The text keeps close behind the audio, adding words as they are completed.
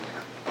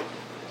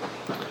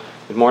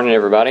Good morning,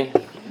 everybody.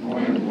 Good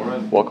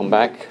morning. Welcome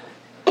back.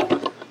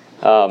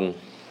 Glad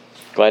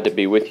to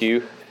be with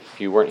you.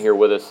 If you weren't here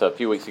with us a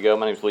few weeks ago,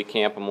 my name is Lee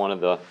Camp. I'm one of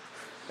the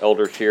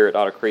elders here at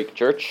Otter Creek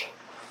Church.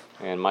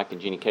 And Mike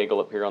and Jeannie Cagle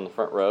up here on the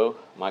front row.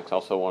 Mike's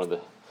also one of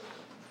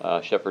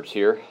the shepherds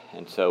here.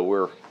 And so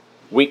we're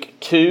week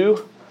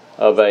 2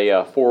 of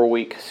a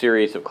 4-week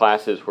series of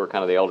classes where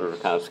kind of the elders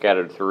are kind of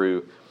scattered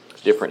through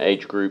different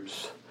age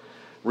groups,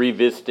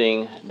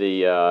 revisiting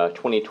the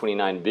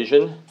 2029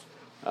 vision.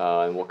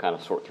 And we'll kind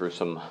of sort through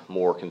some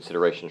more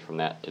considerations from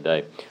that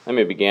today. Let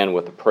me begin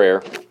with a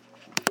prayer,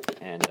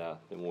 and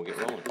then we'll get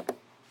rolling.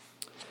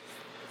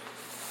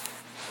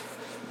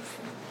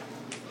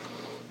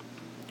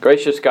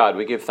 Gracious God,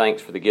 we give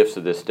thanks for the gifts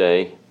of this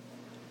day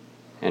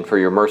and for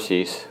your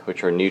mercies,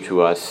 which are new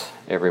to us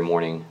every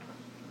morning.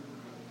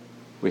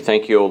 We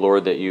thank you, O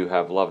Lord, that you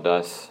have loved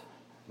us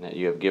and that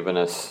you have given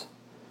us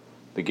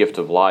the gift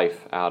of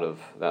life out of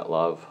that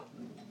love.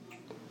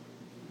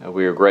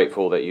 We are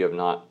grateful that you have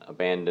not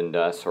abandoned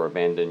us or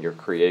abandoned your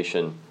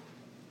creation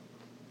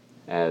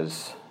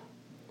as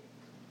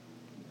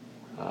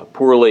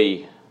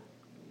poorly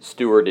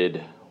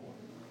stewarded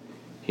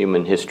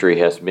human history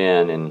has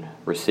been in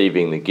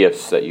receiving the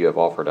gifts that you have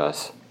offered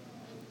us.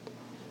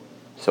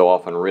 So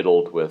often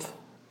riddled with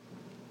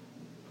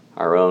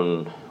our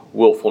own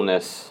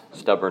willfulness,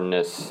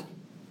 stubbornness,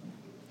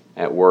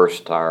 at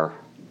worst our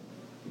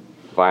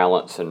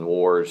violence and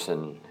wars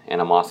and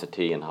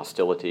animosity and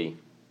hostility,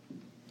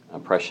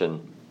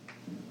 oppression,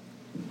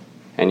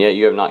 and yet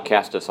you have not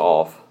cast us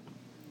off,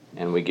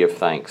 and we give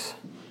thanks.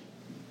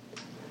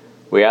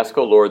 We ask,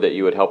 O Lord, that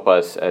you would help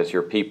us as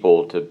your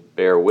people to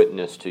bear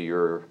witness to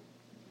your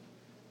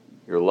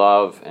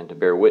love and to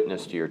bear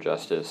witness to your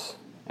justice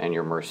and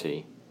your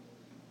mercy.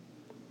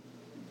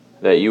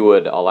 That you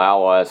would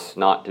allow us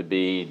not to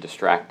be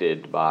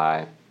distracted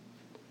by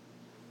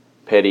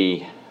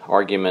petty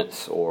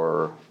arguments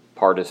or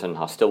partisan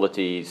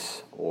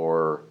hostilities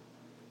or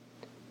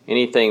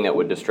anything that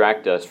would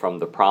distract us from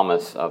the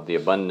promise of the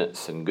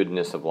abundance and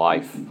goodness of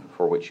life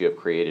for which you have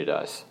created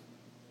us.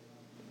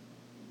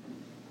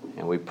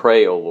 And we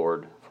pray, O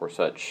Lord, for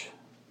such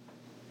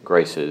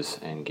graces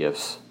and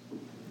gifts.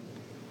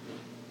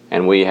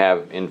 And we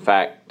have, in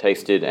fact,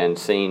 tasted and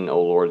seen, O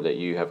Lord, that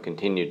you have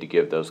continued to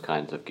give those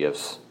kinds of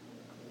gifts.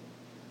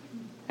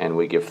 And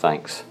we give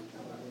thanks.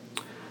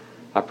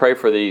 I pray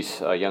for these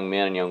young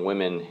men and young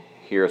women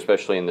here,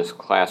 especially in this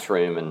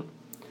classroom, and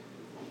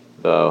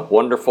the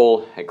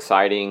wonderful,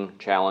 exciting,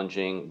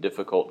 challenging,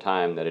 difficult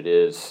time that it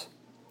is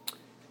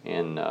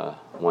in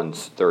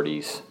one's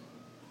 30s.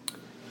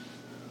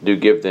 Do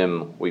give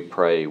them, we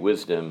pray,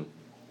 wisdom,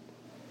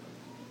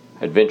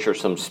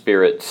 adventuresome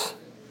spirits,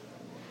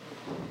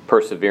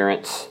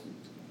 perseverance,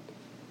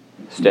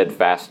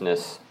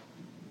 steadfastness,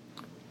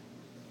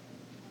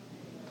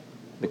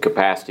 the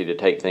capacity to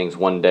take things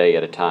one day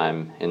at a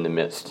time in the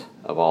midst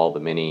of all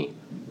the many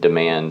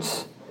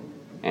demands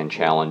and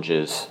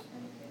challenges,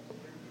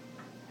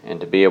 and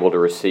to be able to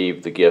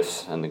receive the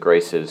gifts and the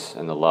graces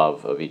and the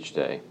love of each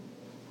day.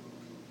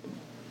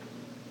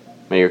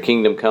 May your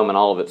kingdom come in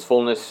all of its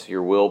fullness,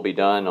 your will be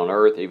done on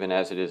earth even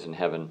as it is in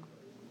heaven.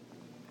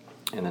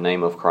 In the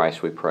name of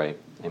Christ we pray.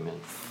 Amen.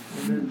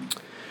 Amen.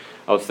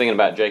 I was thinking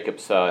about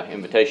Jacob's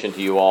invitation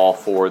to you all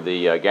for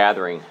the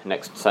gathering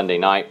next Sunday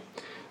night.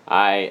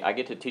 I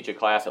get to teach a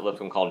class at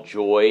Lipscomb called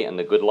Joy and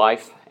the Good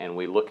Life, and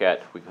we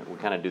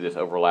kind of do this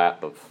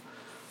overlap of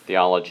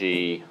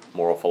theology,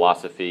 moral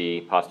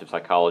philosophy, positive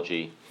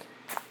psychology,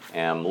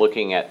 and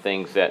looking at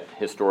things that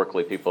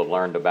historically people have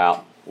learned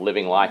about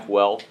living life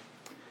well.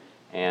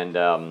 And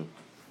there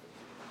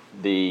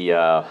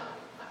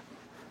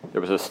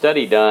was a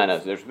study done,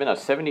 there's been a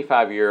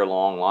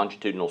 75-year-long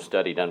longitudinal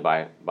study done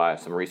by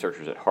some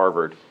researchers at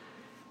Harvard,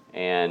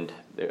 and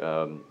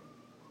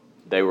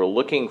they were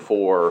looking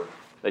for,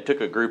 they took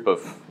a group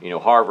of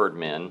Harvard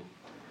men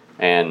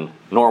and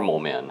normal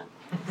men,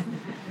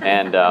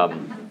 and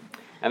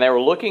they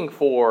were looking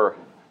for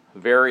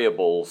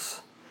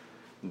variables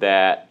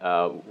that,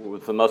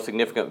 with the most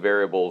significant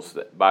variables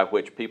by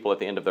which people at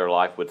the end of their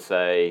life would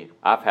say,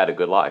 I've had a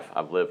good life,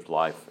 I've lived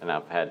life, and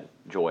I've had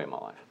joy in my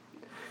life.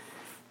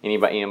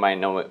 Anybody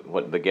know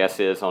what the guess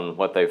is on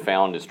what they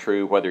found is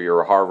true, whether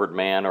you're a Harvard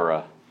man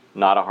or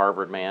not a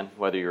Harvard man,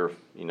 whether you're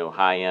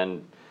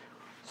high-end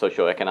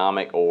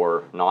socioeconomic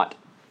or not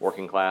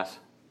working class?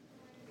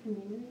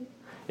 Community?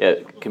 Yeah,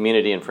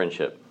 community and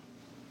friendship.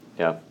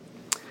 Yeah.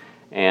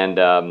 And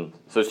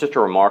so it's just a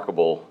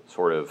remarkable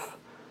sort of,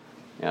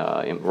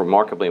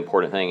 remarkably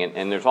important thing.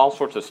 And there's all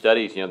sorts of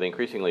studies, they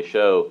increasingly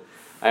show,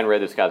 I haven't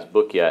read this guy's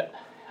book yet.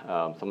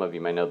 Some of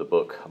you may know the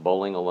book,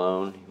 Bowling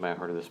Alone. You may have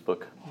heard of this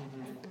book.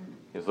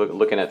 He's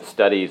looking at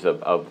studies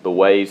of the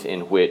ways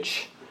in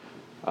which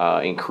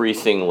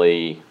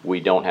increasingly we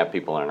don't have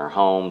people in our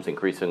homes.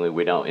 Increasingly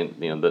we don't,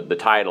 the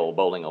title,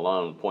 Bowling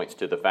Alone, points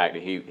to the fact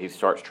that he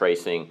starts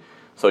tracing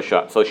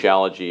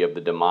sociology of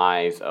the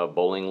demise of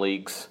bowling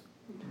leagues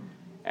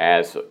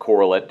as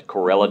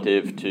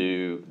correlative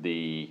to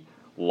the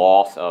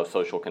loss of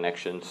social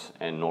connections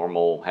and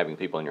normal having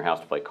people in your house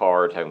to play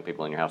cards, having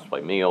people in your house to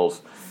play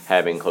meals,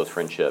 having close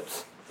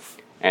friendships,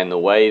 and the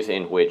ways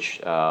in which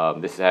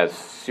this has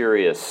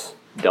serious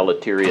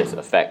deleterious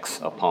effects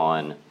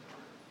upon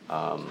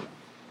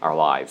our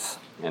lives.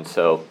 And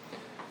so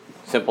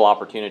simple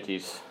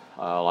opportunities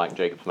like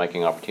Jacob's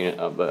making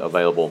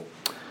available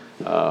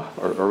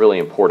are really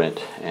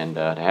important, and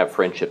to have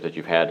friendship that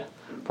you've had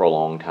for a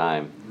long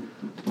time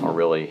are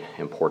really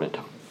important.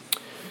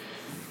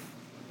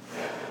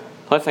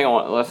 Last thing I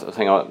was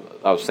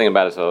thinking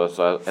about as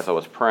I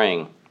was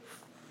praying.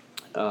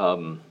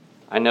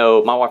 I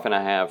know my wife and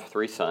I have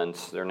 3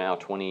 sons. They're now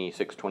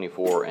 26,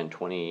 24, and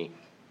 22.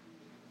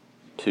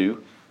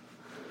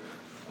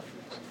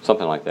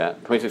 Something like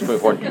that. 26,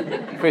 24,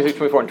 26,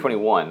 24, and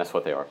 21. That's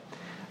what they are.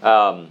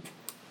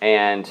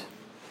 And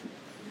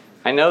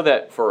I know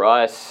that for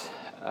us,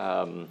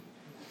 the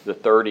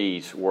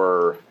 30s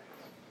were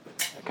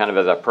kind of,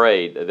 as I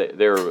prayed,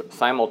 they're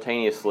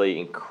simultaneously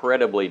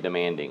incredibly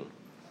demanding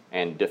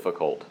and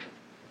difficult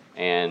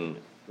and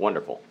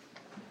wonderful.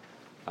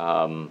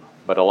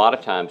 But a lot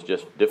of times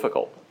just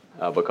difficult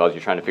because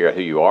you're trying to figure out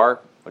who you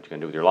are, what you're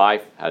going to do with your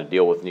life, how to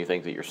deal with new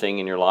things that you're seeing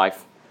in your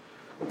life,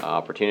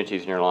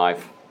 opportunities in your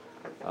life.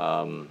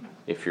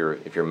 If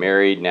you're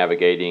married,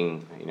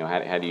 navigating,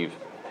 how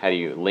do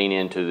you lean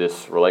into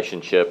this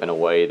relationship in a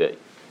way that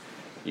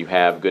you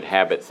have good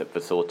habits that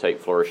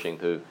facilitate flourishing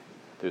through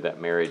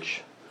that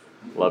marriage,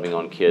 loving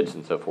on kids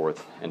and so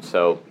forth. And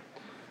so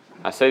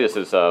I say this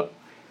as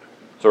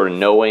sort of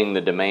knowing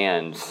the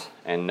demands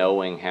and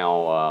knowing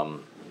how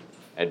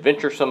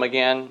adventuresome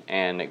again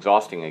and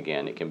exhausting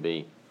again it can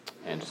be.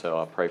 And so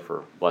I pray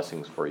for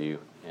blessings for you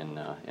in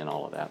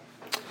all of that.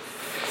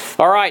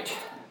 All right.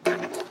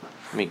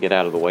 Let me get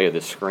out of the way of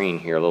this screen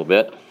here a little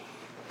bit.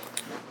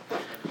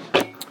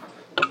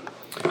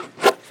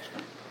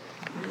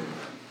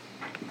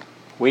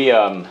 We,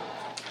 as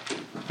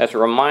a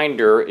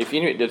reminder, does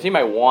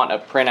anybody want a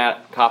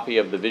printout copy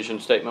of the vision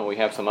statement? We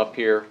have some up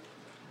here.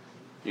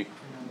 You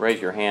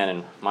raise your hand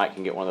and Mike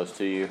can get one of those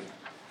to you.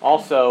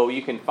 Also,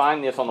 you can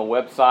find this on the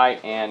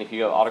website, and if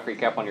you have Otter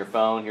Creek app on your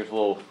phone, here's a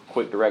little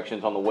quick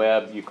directions on the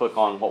web. You click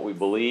on what we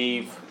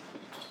believe,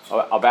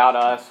 about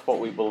us, what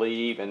we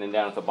believe, and then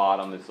down at the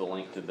bottom is the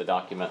link to the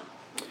document.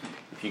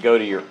 If you go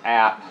to your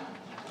app,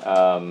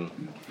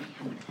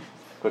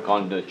 click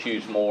on the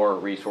Choose More,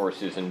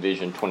 Resources, and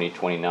Vision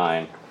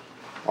 2029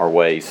 are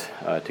ways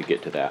to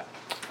get to that.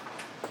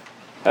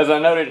 As I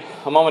noted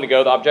a moment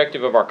ago, the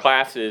objective of our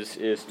classes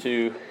is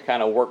to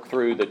kind of work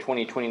through the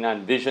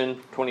 2029 vision.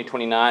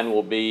 2029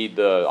 will be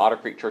the Otter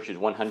Creek Church's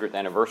 100th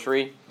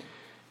anniversary.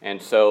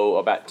 And so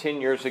about 10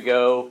 years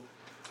ago,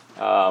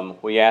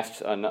 we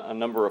asked a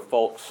number of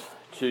folks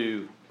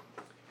to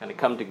kind of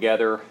come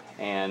together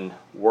and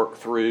work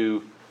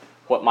through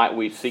what might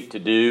we seek to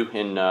do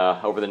in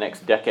over the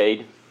next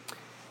decade.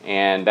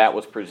 And that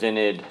was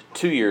presented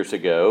 2 years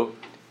ago,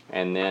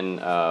 and then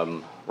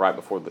right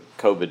before the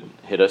COVID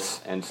hit us.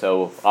 And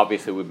so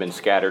obviously we've been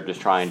scattered just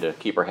trying to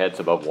keep our heads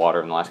above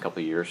water in the last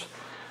couple of years.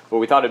 But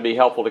we thought it'd be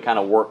helpful to kind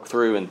of work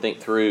through and think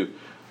through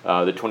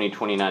the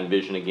 2029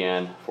 vision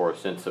again for a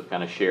sense of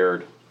kind of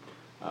shared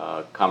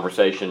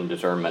conversation,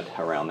 discernment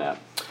around that.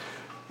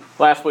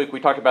 Last week we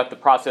talked about the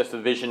process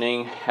of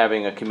visioning,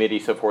 having a committee,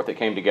 so forth, that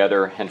came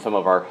together, and some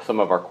of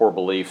our core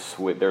beliefs.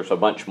 There's a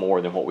bunch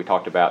more than what we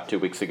talked about 2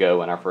 weeks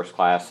ago in our first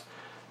class.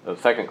 The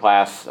second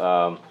class,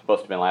 supposed to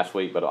have been last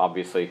week, but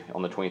obviously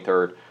on the 23rd.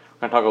 We're going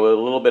to talk a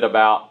little bit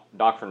about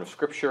doctrine of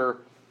Scripture,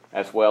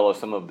 as well as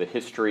some of the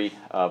history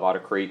of Otter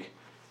Creek,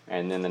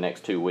 and then the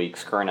next 2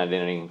 weeks, current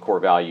identity and core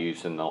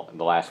values, and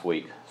the last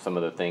week, some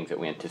of the things that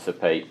we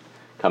anticipate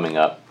coming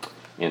up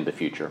in the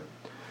future.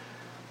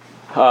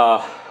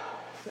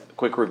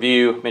 Quick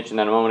review, mentioned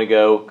that a moment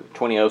ago.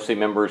 20 OC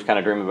members kind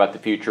of dream about the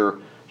future.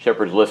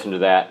 Shepherds listened to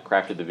that,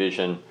 crafted the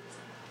vision.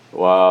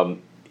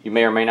 You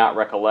may or may not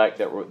recollect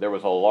that there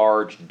was a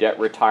large debt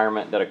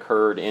retirement that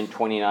occurred in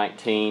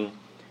 2019.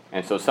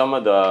 And so some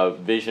of the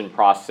vision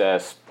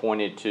process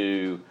pointed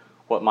to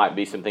what might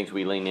be some things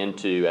we lean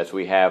into as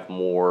we have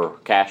more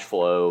cash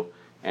flow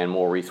and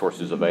more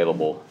resources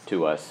available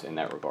to us in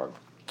that regard.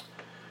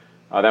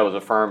 That was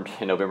affirmed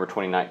in November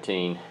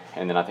 2019,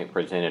 and then I think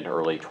presented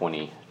early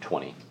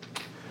 2020.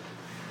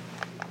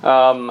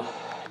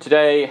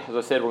 Today, as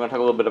I said, we're going to talk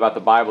a little bit about the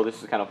Bible.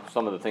 This is kind of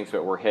some of the things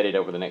that we're headed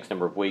over the next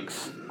number of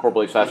weeks. Core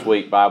beliefs last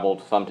week,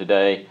 Bible, some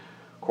today.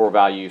 Core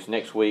values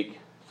next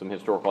week, some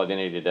historical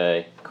identity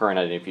today, current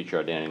identity, future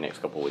identity next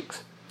couple of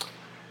weeks.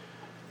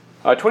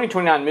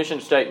 2029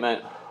 mission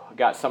statement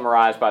got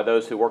summarized by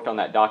those who worked on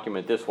that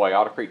document this way: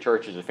 Otter Creek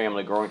Church is a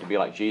family growing to be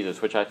like Jesus,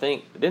 which I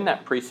think, didn't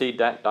that precede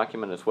that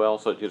document as well?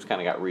 So it just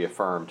kind of got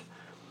reaffirmed.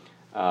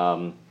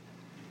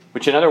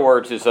 Which in other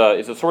words is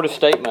a sort of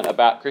statement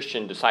about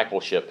Christian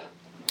discipleship.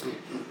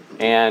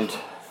 And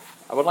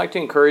I would like to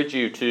encourage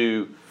you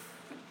to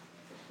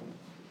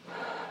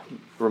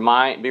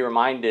be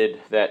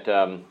reminded that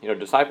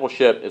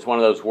discipleship is one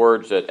of those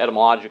words that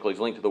etymologically is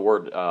linked to the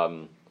word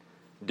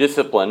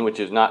discipline, which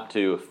is not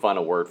too fun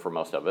a word for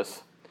most of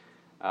us.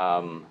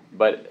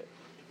 But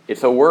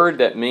it's a word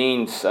that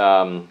means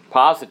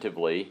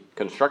positively,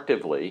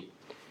 constructively,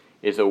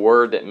 is a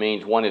word that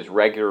means one is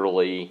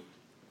regularly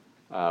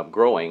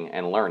growing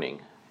and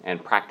learning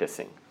and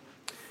practicing.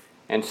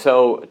 And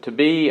so to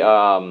be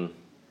what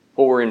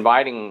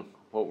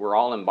we're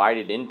all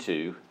invited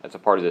into as a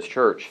part of this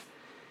church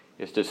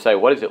is to say,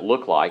 what does it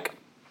look like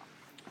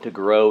to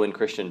grow in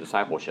Christian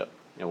discipleship?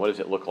 What does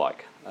it look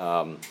like?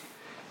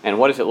 And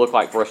what does it look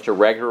like for us to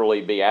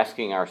regularly be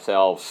asking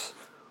ourselves,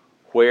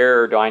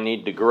 where do I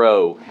need to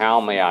grow? How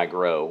may I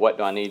grow? What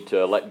do I need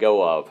to let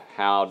go of?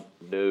 What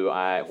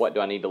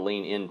do I need to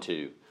lean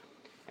into?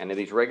 And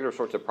these regular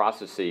sorts of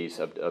processes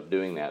of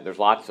doing that. There's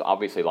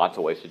obviously lots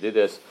of ways to do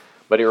this,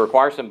 but it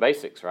requires some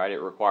basics, right? It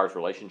requires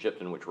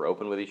relationships in which we're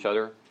open with each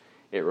other.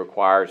 It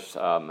requires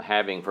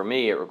having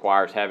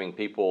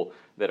people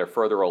that are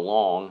further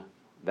along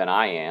than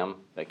I am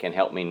that can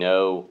help me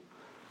know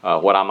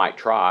what I might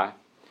try.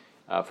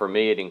 For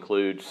me, it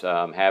includes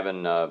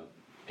having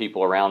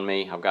people around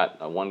me. I've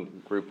got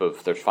one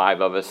group there's 5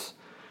 of us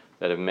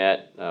that have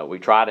met. We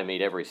try to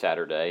meet every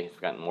Saturday. It's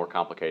gotten more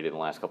complicated in the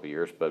last couple of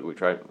years, but we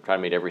try to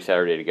meet every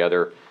Saturday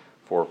together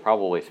for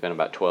probably spent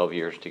about 12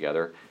 years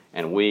together.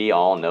 And we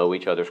all know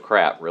each other's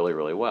crap really,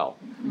 really well.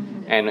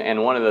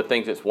 And one of the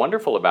things that's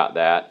wonderful about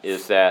that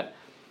is that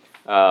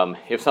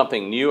if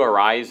something new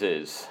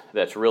arises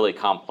that's really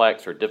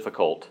complex or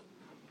difficult,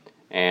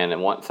 and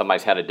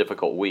somebody's had a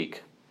difficult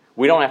week,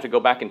 we don't have to go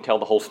back and tell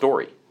the whole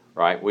story,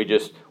 right?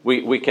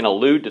 We can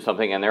allude to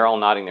something, and they're all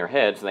nodding their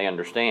heads, and they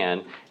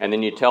understand, and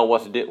then you tell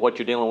what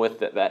you're dealing with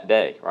that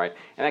day, right?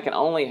 And that can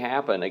only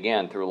happen,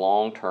 again, through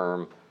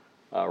long-term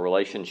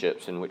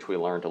relationships in which we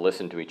learn to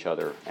listen to each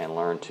other and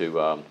learn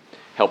to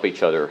help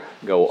each other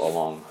go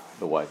along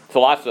the way.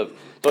 So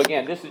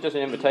again, this is just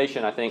an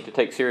invitation, I think, to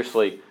take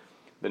seriously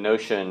the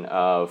notion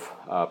of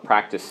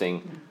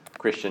practicing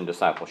Christian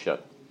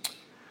discipleship.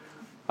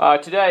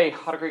 Today,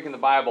 Otter Creek in the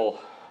Bible,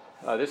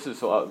 this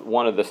is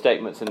one of the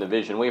statements in the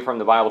vision. We affirm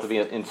the Bible to be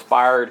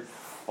inspired,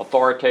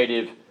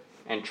 authoritative,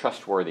 and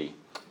trustworthy.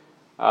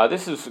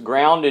 This is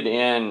grounded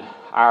in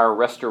our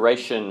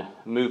restoration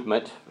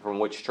movement from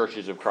which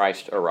Churches of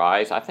Christ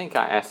arise. I think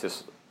I asked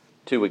this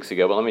 2 weeks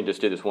ago, but let me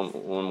just do this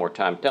one more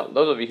time.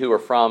 Those of you who are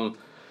from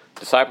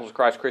Disciples of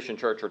Christ Christian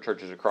Church or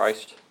Churches of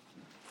Christ,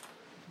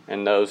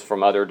 and those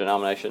from other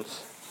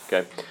denominations.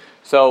 Okay,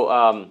 so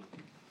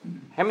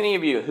how many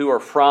of you who are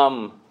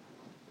from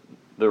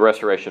the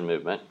Restoration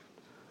movement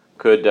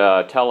could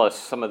tell us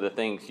some of the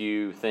things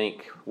you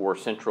think were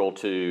central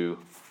to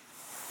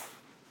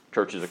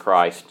Churches of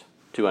Christ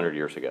 200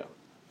 years ago?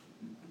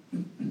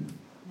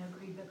 No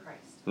creed but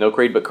Christ. No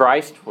creed but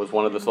Christ was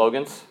one of the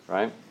slogans,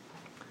 right?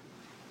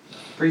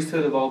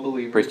 Priesthood of all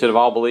believers. Priesthood of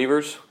all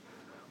believers,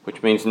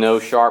 which means no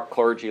sharp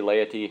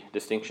clergy-laity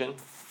distinction.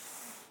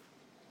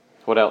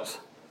 What else?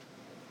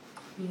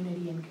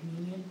 Unity and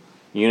communion.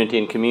 Unity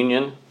and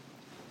communion.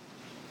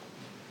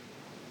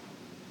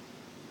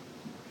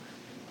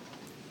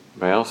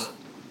 Anybody else?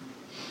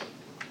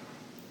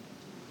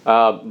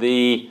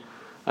 The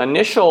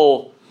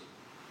initial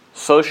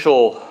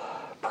social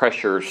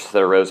pressures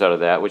that arose out of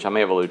that, which I may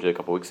have alluded to a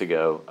couple weeks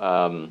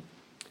ago,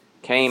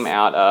 came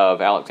out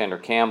of Alexander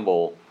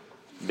Campbell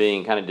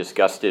being kind of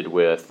disgusted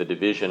with the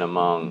division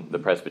among the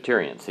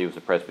Presbyterians. He was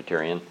a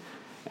Presbyterian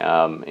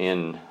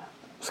in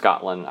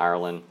Scotland,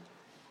 Ireland,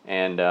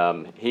 and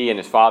he and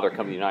his father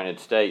come to the United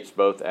States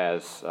both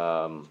as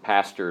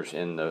pastors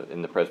in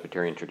the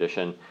Presbyterian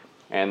tradition,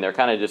 and they're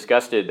kind of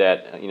disgusted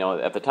that,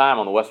 at the time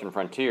on the Western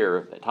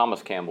frontier,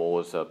 Thomas Campbell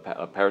was a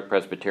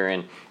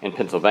Presbyterian in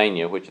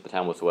Pennsylvania, which at the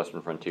time was the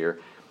Western frontier,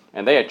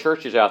 and they had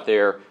churches out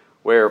there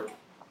where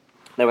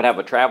they would have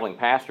a traveling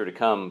pastor to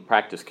come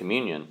practice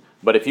communion,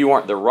 but if you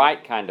weren't the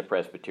right kind of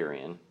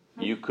Presbyterian,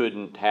 you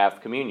couldn't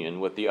have communion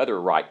with the other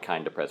right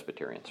kind of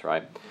Presbyterians,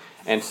 right?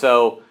 And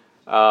so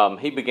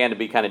he began to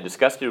be kind of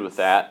disgusted with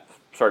that,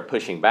 started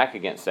pushing back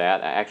against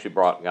that. I actually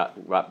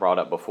got brought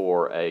up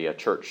before a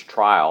church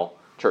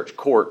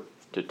court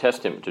to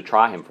test him, to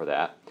try him for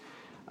that.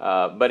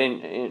 But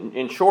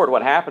in short,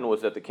 what happened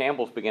was that the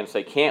Campbells began to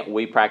say, can't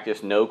we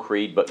practice no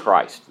creed but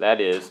Christ?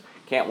 That is,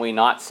 can't we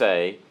not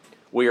say,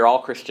 we are all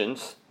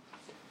Christians,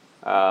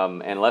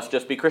 and let's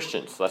just be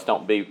Christians. Let's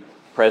don't be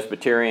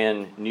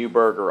Presbyterian,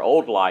 Newberg, or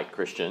Old Light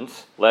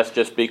Christians. Let's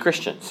just be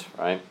Christians,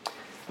 right?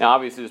 Now,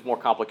 obviously, it's more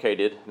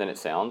complicated than it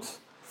sounds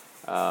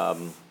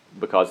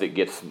because it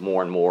gets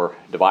more and more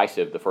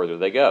divisive the further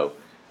they go.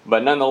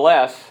 But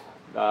nonetheless,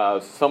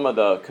 some of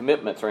the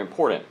commitments are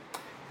important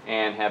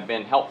and have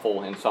been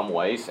helpful in some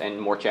ways and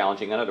more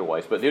challenging in other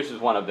ways. But this is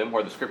one of them.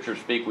 Where the Scriptures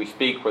speak, we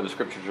speak. Where the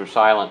Scriptures are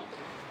silent,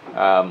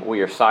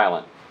 we are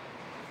silent.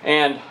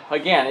 And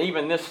again,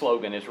 even this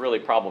slogan is really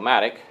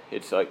problematic.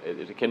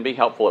 It can be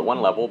helpful at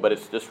one level, but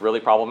it's just really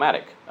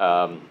problematic.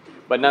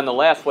 But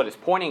nonetheless, what it's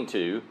pointing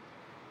to,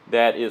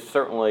 that is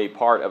certainly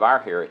part of our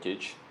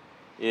heritage,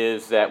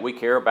 is that we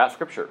care about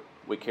Scripture.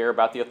 We care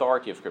about the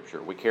authority of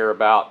Scripture. We care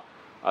about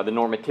the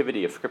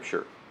normativity of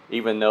Scripture.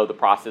 Even though the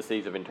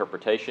processes of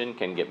interpretation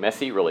can get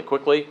messy really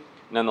quickly,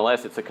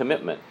 nonetheless, it's a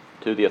commitment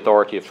to the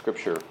authority of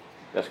Scripture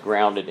that's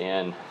grounded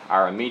in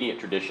our immediate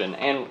tradition,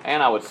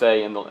 and I would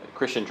say in the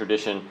Christian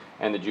tradition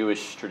and the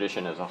Jewish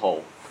tradition as a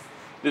whole.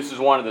 This is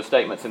one of the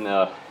statements in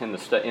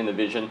the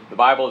vision. The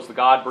Bible is the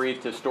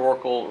God-breathed,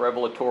 historical,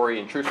 revelatory,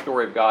 and true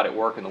story of God at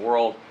work in the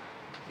world,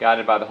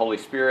 guided by the Holy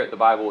Spirit. The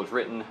Bible was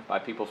written by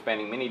people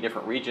spanning many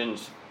different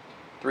regions,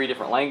 3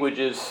 different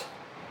languages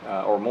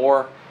or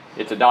more.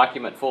 It's a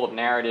document full of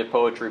narrative,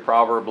 poetry,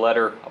 proverb,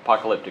 letter,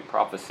 apocalyptic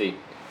prophecy,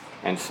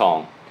 and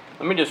song.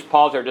 Let me just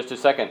pause there just a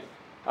second.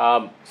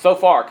 So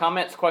far,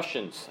 comments,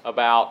 questions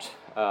about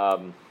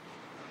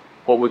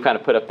what we kind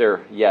of put up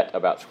there yet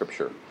about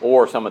Scripture,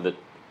 or some of the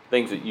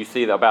things that you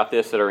see about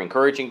this that are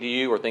encouraging to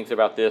you, or things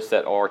about this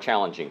that are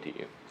challenging to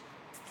you?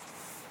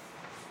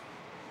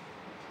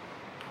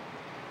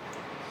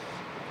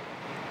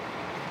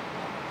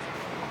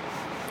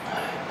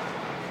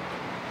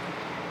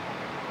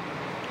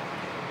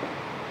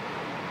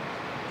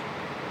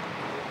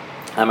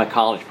 I'm a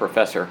college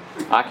professor.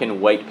 I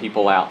can wait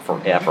people out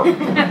forever.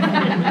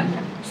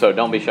 So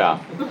don't be shy.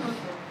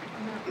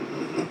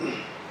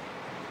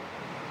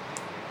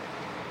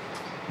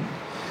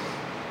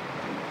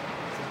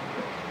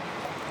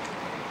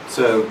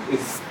 So it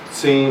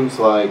seems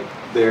like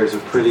there's a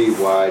pretty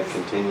wide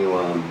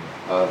continuum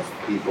of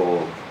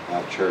people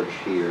at church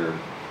here,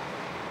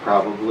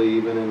 probably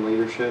even in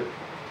leadership,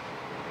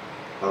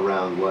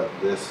 around what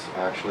this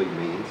actually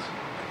means.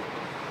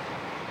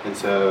 And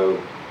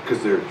so,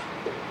 because there's,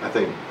 I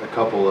think, a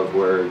couple of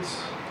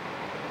words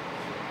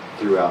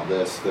throughout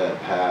this that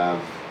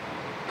have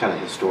kind of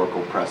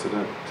historical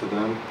precedent to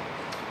them.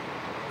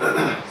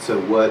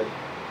 So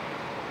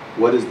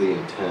what is the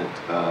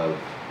intent of,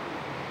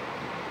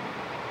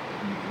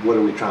 what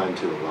are we trying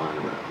to align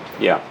around?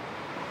 Yeah.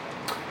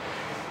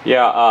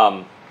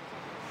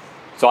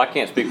 So I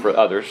can't speak for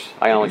others.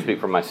 I can only speak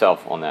for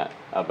myself on that.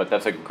 But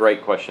that's a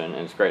great question,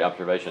 and it's great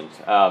observations.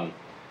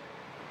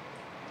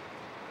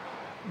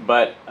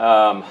 But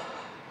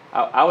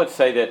I would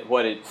say that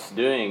what it's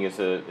doing is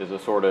a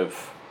sort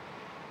of,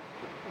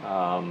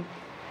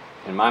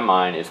 in my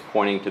mind, is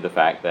pointing to the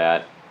fact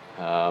that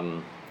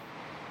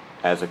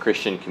as a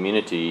Christian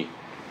community,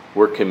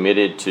 we're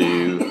committed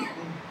to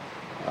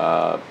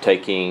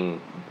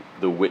taking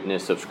the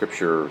witness of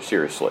Scripture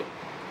seriously,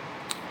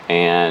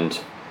 and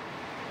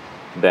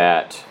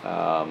that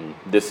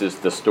this is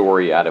the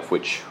story out of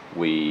which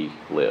we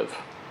live,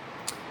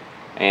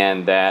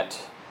 and that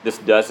this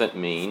doesn't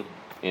mean,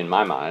 in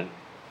my mind,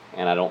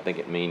 and I don't think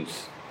it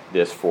means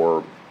this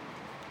for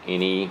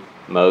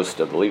most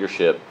of the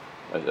leadership,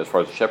 as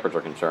far as the shepherds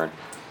are concerned,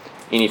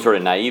 any sort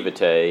of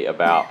naivete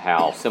about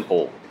how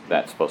simple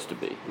that's supposed to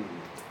be.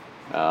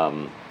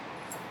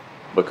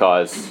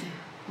 Because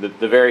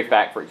the very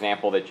fact, for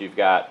example, that you've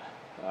got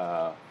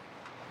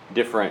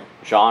different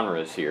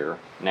genres here,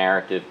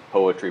 narrative,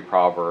 poetry,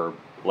 proverb,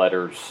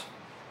 letters,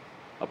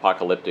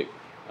 apocalyptic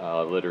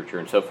literature,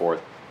 and so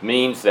forth,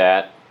 means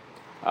that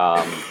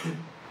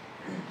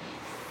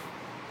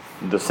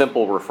the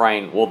simple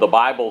refrain, well, the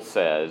Bible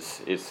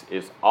says,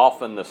 is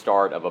often the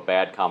start of a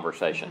bad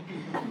conversation.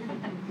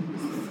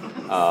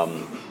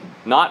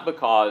 Not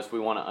because we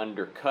want to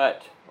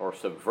undercut or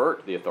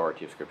subvert the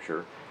authority of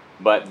Scripture,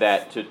 but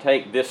that to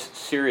take this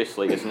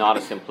seriously is not a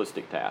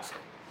simplistic task.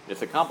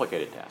 It's a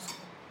complicated task.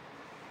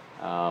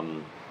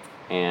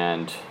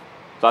 And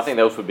so I think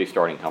those would be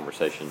starting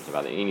conversations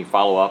about it. Any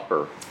follow-up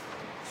or?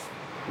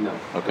 No.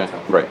 Okay,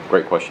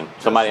 great question.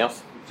 Somebody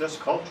else?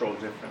 Just cultural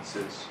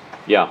differences.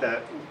 Yeah.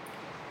 That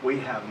we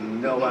have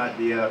no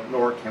idea,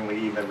 nor can we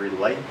even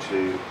relate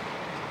to,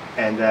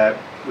 and that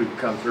we've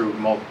come through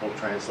multiple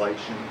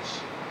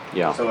translations.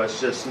 Yeah. So it's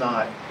just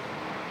not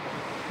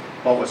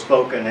what was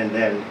spoken and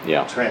then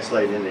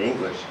translated into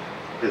English.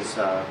 It's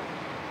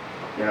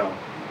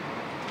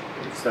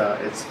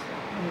it's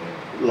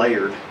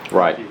layered.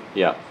 Right.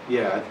 Yeah.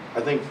 Yeah,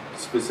 I think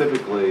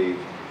specifically,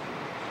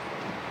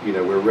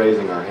 we're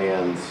raising our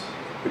hands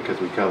because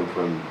we come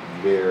from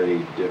very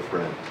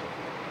different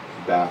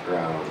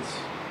backgrounds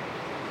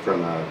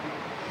from a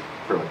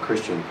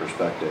Christian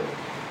perspective.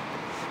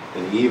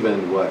 And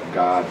even what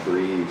God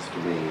breathed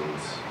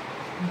means,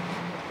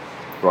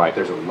 right,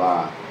 there's a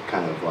lot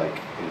kind of like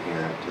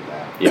inherent to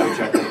that, which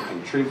I think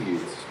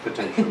contributes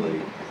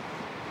potentially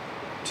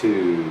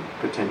to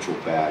potential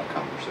bad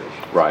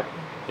conversations. Right,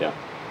 yeah.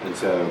 And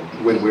so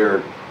when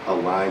we're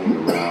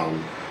aligning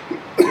around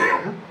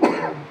what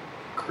are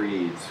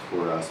creeds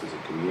for us as a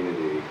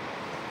community,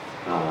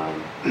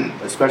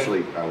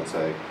 especially, I would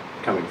say,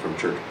 coming from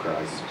Church of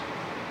Christ,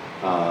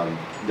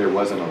 there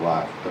wasn't a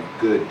lot of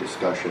good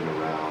discussion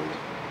around,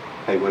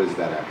 hey, what does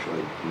that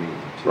actually mean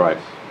to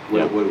us?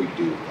 What do we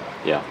do with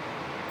that? Yeah.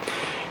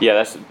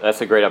 Yeah,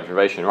 that's a great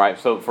observation, right?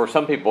 So for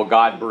some people,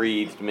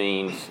 God-breathed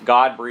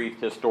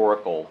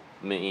historical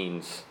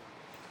means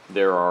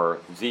there are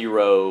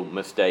zero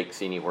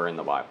mistakes anywhere in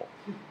the Bible,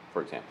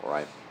 for example,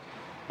 right?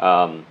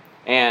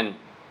 And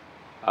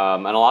a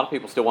lot of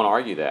people still want to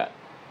argue that.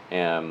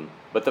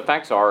 But the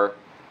facts are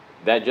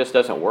that just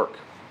doesn't work.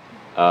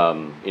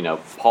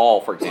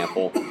 Paul, for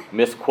example,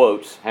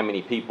 misquotes how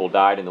many people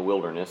died in the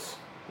wilderness,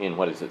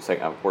 what is it?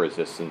 Where is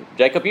this? And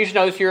Jacob, you should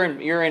know this. You're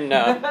in your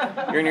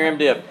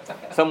MDiv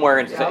somewhere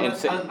in.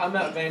 I'm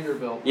at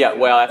Vanderbilt. Yeah,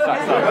 well, that's not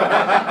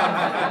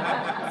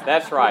so.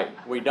 That's right.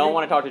 We don't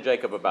want to talk to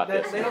Jacob about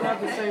this. They don't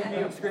have the same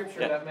view of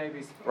Scripture Yeah. that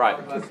maybe Right.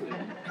 a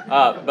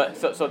lot of us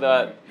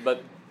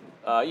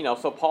do.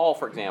 So Paul,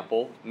 for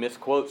example,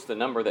 misquotes the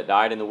number that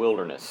died in the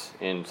wilderness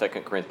in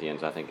 2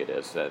 Corinthians, I think it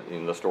is,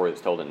 in the story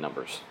that's told in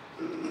Numbers.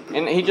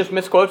 And he just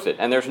misquotes it.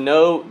 And there's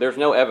no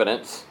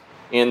evidence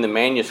in the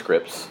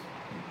manuscripts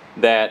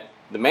that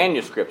the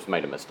manuscripts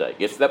made a mistake.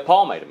 It's that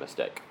Paul made a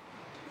mistake.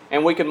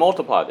 And we can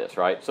multiply this,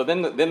 right? So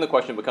then the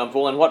question becomes,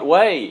 well, in what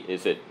way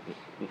is it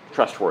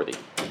trustworthy?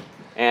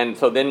 And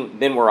so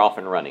then we're off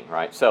and running,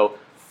 right? So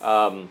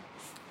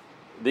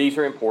these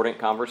are important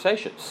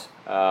conversations.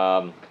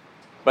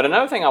 But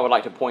another thing I would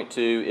like to point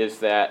to is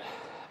that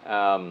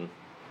I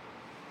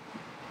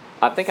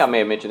think I may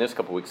have mentioned this a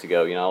couple weeks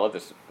ago. I love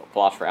this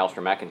philosopher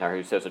Alistair McIntyre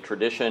who says a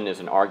tradition is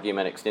an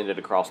argument extended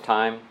across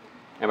time.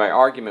 And by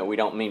argument, we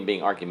don't mean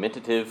being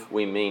argumentative.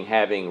 We mean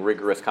having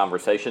rigorous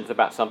conversations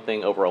about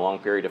something over a long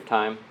period of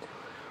time.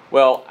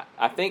 Well,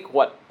 I think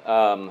what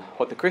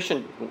the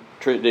Christian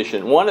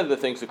tradition, one of the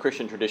things the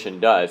Christian tradition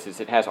does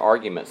is it has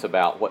arguments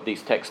about what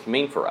these texts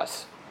mean for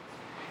us.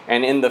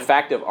 And in the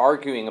fact of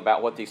arguing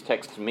about what these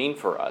texts mean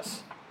for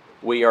us,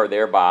 we are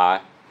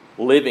thereby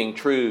living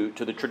true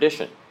to the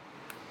tradition.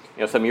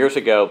 Some years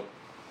ago,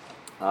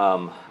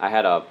 I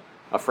had a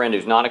friend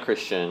who's not a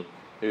Christian,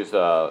 who's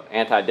an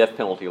anti-death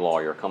penalty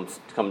lawyer,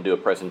 come do a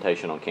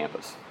presentation on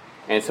campus.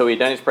 And so he'd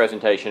done his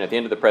presentation. At the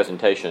end of the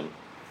presentation,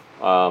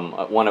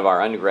 one of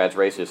our undergrads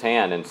raised his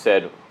hand and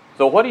said,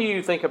 "So what do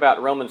you think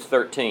about Romans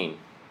 13,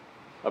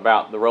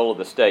 about the role of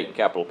the state in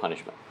capital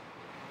punishment?"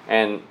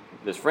 And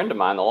this friend of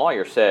mine, the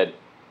lawyer, said,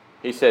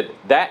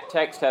 "That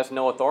text has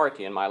no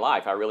authority in my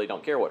life. I really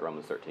don't care what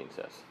Romans 13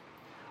 says."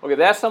 Okay,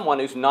 that's someone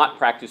who's not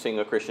practicing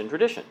a Christian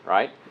tradition,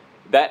 right?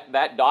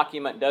 That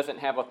document doesn't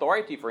have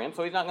authority for him,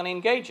 so he's not going to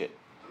engage it.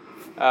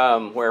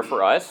 Where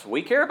for us,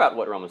 we care about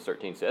what Romans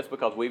 13 says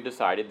because we've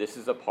decided this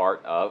is a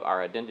part of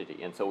our identity,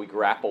 and so we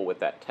grapple with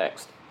that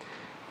text.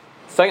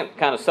 Second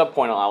kind of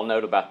subpoint I'll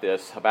note about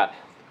this, about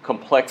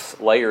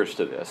complex layers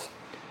to this,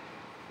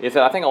 is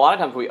that I think a lot of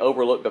times we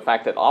overlook the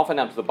fact that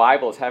oftentimes the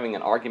Bible is having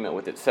an argument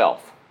with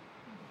itself.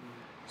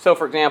 So,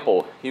 for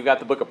example, you've got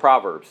the book of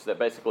Proverbs that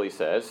basically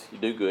says, you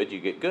do good, you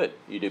get good.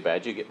 You do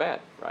bad, you get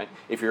bad, right?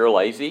 If you're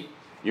lazy,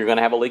 you're going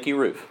to have a leaky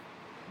roof.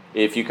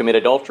 If you commit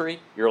adultery,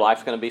 your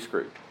life's going to be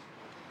screwed.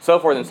 So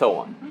forth and so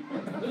on.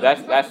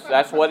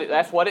 That's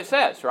what it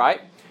says,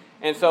 right?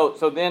 And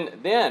so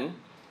then,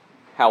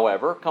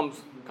 however,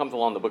 comes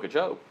along the book of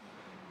Job.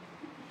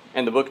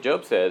 And the book of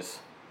Job says,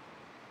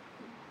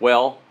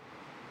 well,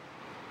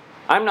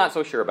 I'm not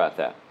so sure about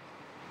that,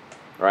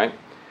 right?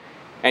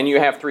 And you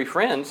have three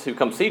friends who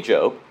come see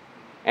Job,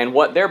 and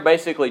what they're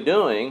basically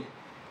doing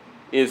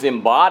is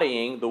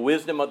embodying the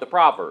wisdom of the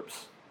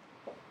Proverbs.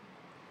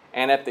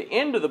 And at the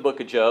end of the book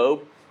of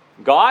Job,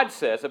 God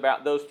says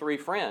about those three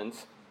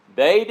friends,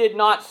 they did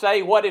not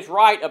say what is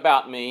right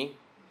about me.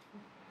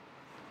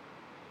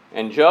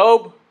 And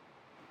Job,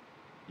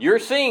 you're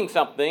seeing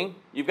something.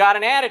 You've got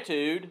an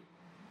attitude,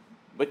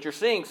 but you're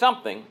seeing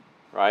something,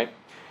 right?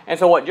 And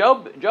so what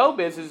Job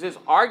is this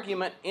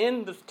argument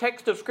in the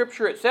text of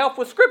Scripture itself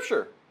with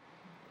Scripture.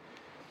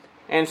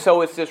 And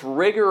so it's this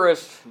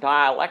rigorous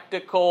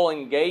dialectical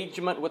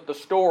engagement with the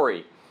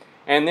story.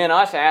 And then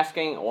us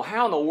asking, well,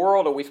 how in the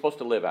world are we supposed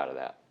to live out of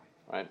that?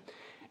 Right?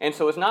 And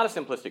so it's not a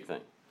simplistic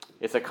thing.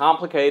 It's a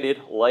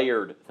complicated,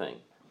 layered thing.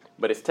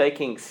 But it's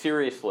taking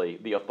seriously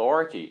the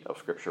authority of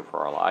Scripture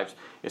for our lives.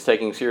 It's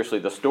taking seriously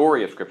the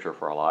story of Scripture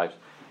for our lives.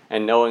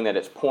 And knowing that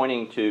it's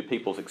pointing to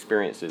people's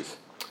experiences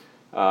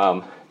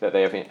that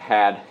they have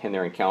had in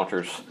their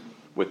encounters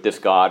with this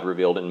God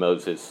revealed in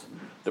Moses,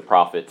 the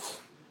prophets,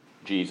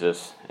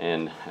 Jesus,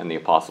 and the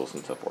apostles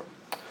and so forth.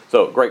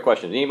 So, great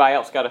questions. Anybody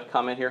else got a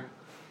comment here?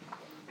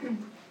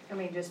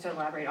 Just to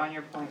elaborate on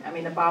your point,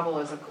 the Bible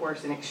is, of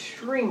course, an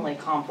extremely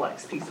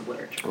complex piece of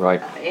literature.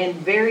 Right. And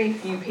very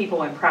few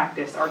people in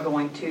practice are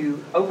going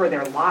to, over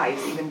their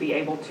lives, even be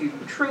able to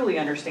truly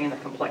understand the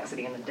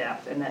complexity and the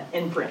depth and the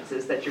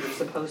inferences that you're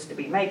supposed to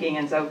be making.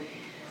 And so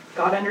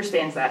God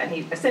understands that, and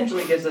He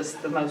essentially gives us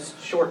the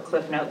most short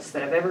cliff notes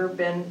that have ever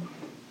been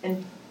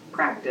in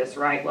practice,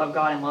 right? Love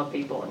God and love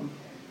people, and,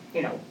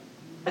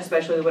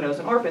 especially the widows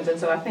and orphans. And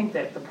so I think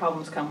that the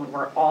problems come when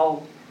we're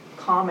all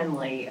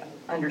commonly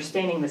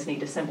understanding this need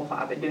to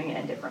simplify, but doing it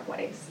in different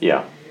ways.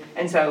 Yeah.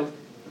 And so,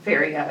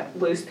 very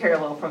loose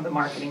parallel from the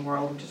marketing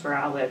world, which is where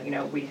I live.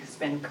 We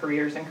spend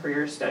careers and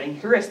careers studying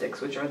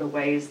heuristics, which are the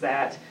ways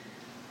that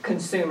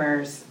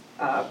consumers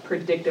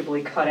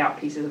predictably cut out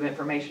pieces of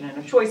information in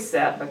a choice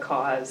set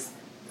because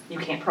you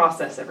can't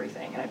process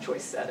everything in a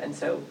choice set. And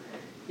so,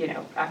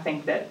 I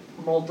think that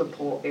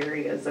multiple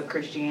areas of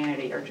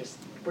Christianity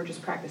we're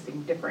just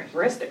practicing different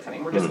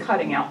heuristics. We're just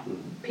cutting out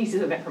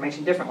pieces of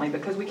information differently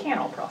because we can't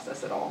all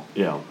process it all.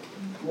 Yeah.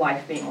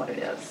 Life being what it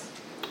is.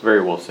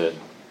 Very well said.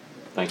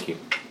 Thank you.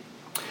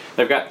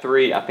 I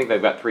think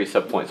they've got three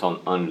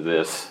subpoints under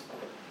this.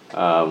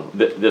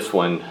 This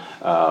one.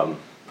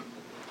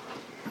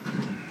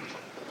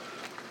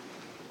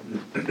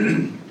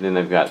 Then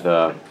they've got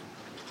the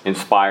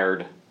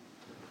inspired.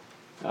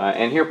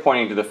 And here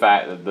pointing to the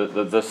fact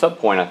that the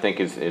sub-point I think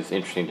is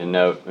interesting to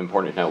note,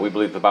 important to note. We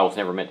believe the Bible is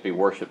never meant to be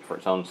worshipped for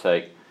its own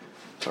sake,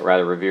 but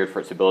rather revered for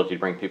its ability to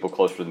bring people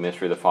closer to the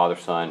mystery of the Father,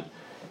 Son,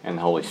 and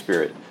the Holy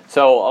Spirit.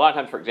 So a lot of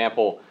times, for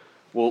example,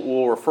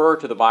 we'll refer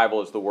to the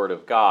Bible as the Word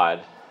of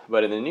God,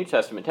 but in the New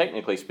Testament,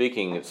 technically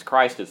speaking, it's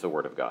Christ is the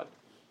Word of God.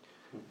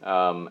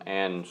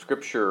 And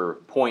Scripture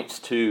points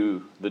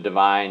to the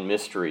divine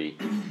mystery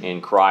in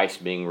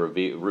Christ being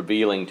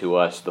revealing to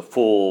us the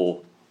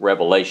full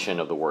revelation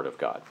of the Word of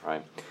God,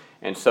 right?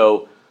 And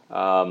so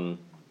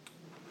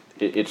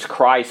it's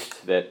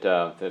Christ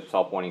that it's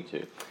all pointing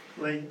to.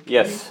 Lee,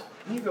 Yes.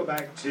 Can you go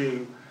back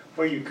to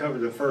where you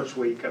covered the first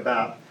week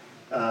about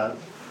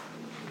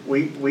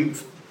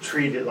we've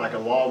treated it like a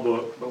law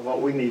book, but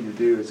what we need to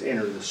do is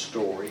enter the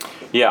story.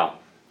 Yeah.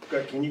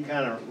 Can you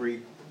kind of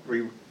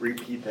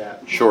repeat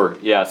that? Sure.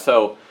 Yeah.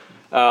 So,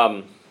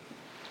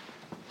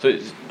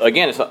 it's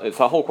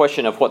a whole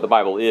question of what the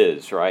Bible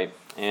is, right?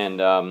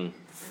 And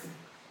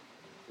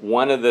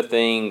one of the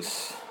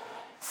things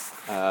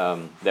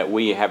that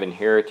we have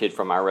inherited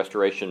from our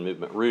Restoration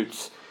Movement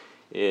roots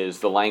is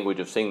the language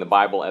of seeing the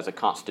Bible as a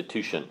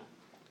constitution.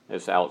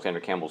 It's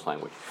Alexander Campbell's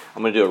language.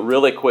 I'm going to do a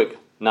really quick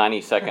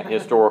 90-second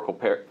historical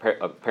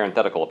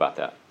parenthetical about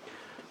that.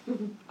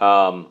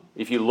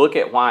 If you look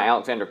at why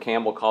Alexander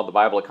Campbell called the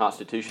Bible a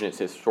constitution, its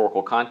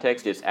historical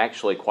context is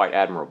actually quite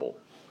admirable.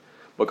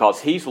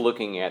 Because he's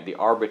looking at the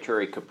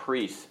arbitrary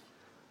caprice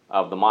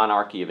of the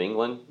monarchy of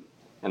England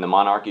and the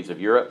monarchies of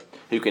Europe,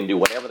 who can do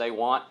whatever they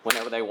want,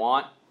 whenever they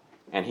want.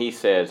 And he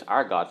says,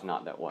 our God's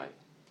not that way.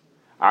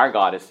 Our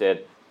God has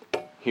said,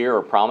 here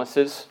are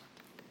promises,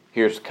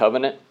 here's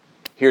covenant,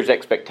 here's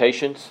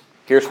expectations,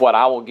 here's what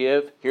I will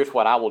give, here's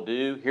what I will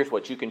do, here's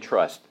what you can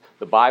trust.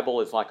 The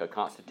Bible is like a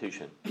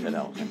constitution, said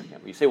Alexander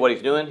Campbell. You see what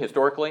he's doing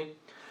historically?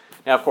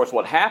 Now, of course,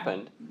 what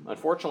happened,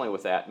 unfortunately,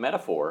 with that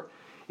metaphor,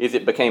 is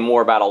it became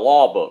more about a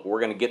law book. We're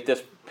going to get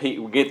this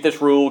rule, get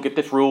this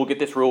rule, get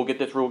this rule, get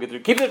this rule,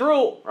 keep this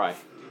rule, right?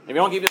 If you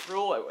don't keep this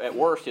rule, at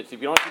worst, it's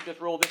if you don't keep this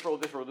rule, this rule,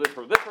 this rule, this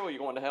rule, this rule, you're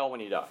going to hell when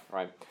you die,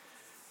 right?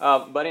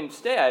 But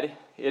instead,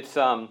 it's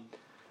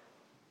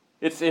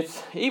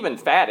even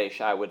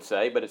faddish, I would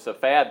say, but it's a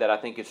fad that I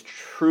think is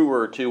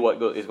truer to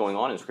what is going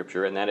on in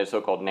Scripture, and that is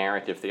so-called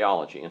narrative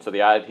theology. And so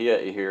the idea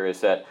here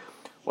is that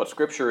what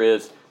Scripture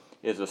is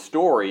a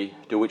story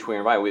to which we are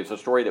invited. It's a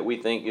story that we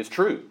think is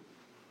true,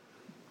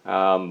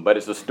 but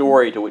it's a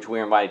story to which we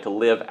are invited to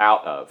live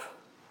out of.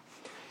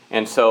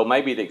 And so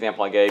maybe the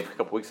example I gave a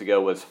couple weeks ago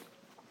was,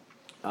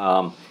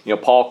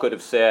 Paul could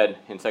have said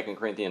in 2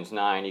 Corinthians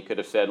 9, he could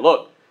have said,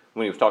 look,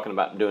 when he was talking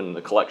about doing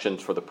the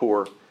collections for the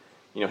poor,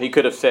 he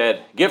could have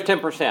said, give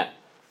 10%.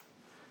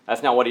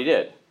 That's not what he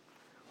did.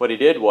 What he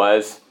did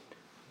was,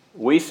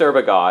 we serve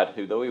a God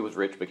who, though he was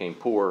rich, became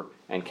poor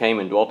and came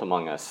and dwelt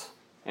among us.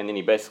 And then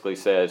he basically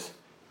says,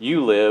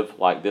 you live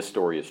like this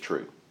story is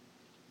true.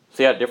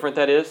 See how different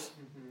that is?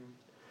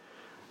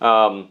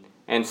 Mm-hmm.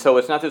 And so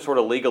it's not this sort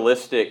of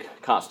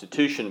legalistic,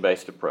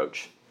 constitution-based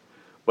approach,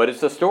 but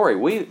it's a story.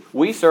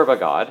 We serve a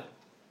God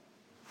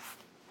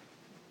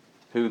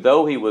who,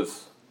 though he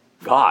was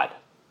God,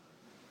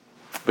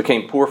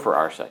 became poor for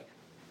our sake,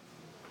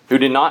 who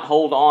did not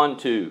hold on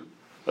to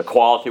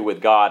equality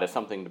with God as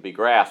something to be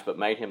grasped, but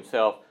made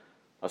himself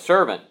a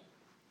servant,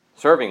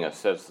 serving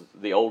us, as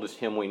the oldest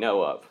hymn we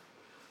know of,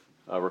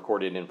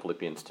 recorded in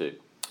Philippians 2,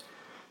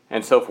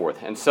 and so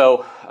forth. And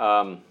so,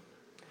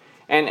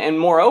 and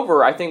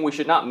moreover, I think we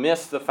should not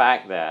miss the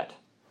fact that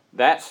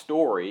that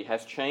story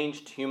has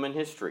changed human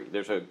history.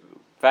 There's a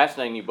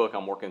fascinating new book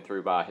I'm working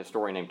through by a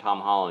historian named Tom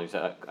Holland. He's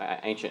an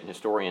ancient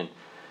historian,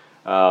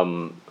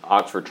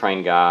 Oxford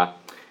trained guy,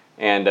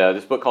 and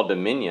this book called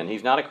Dominion.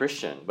 He's not a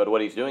Christian, but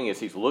what he's doing is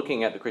he's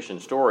looking at the Christian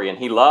story, and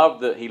he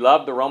loved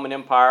the Roman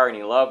Empire, and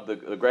he loved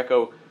the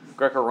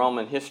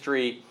Greco-Roman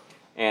history,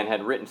 and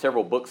had written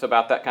several books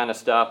about that kind of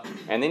stuff.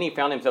 And then he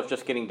found himself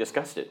just getting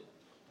disgusted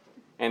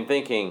and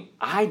thinking,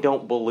 I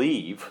don't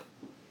believe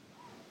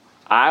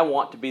I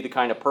want to be the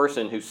kind of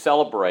person who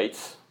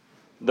celebrates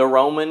the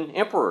Roman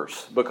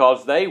emperors,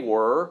 because they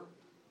were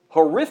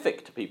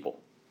horrific to people.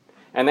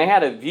 And they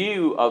had a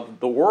view of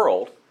the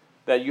world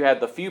that you had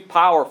the few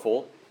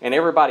powerful and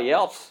everybody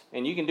else,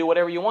 and you can do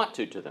whatever you want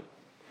to them.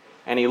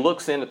 And he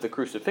looks in at the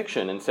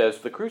crucifixion and says,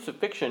 the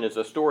crucifixion is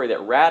a story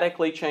that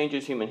radically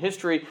changes human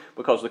history,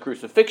 because the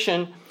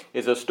crucifixion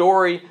is a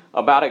story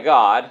about a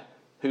God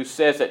who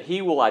says that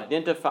he will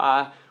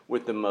identify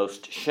with the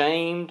most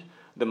shamed,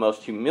 the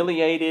most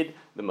humiliated,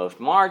 the most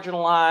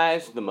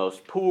marginalized, the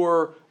most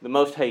poor, the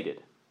most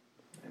hated.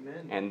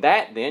 Amen. And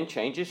that then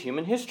changes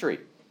human history.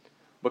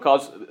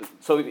 Because,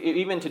 so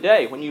even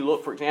today, when you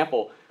look, for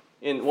example,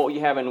 in what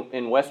you have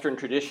in Western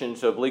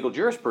traditions of legal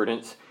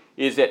jurisprudence,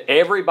 is that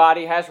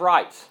everybody has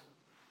rights.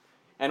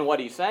 And what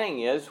he's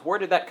saying is, where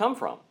did that come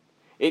from?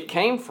 It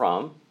came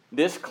from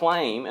this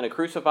claim in a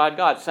crucified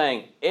God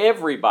saying,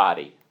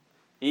 everybody,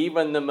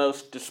 even the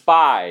most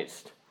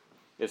despised,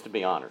 is to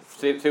be honored.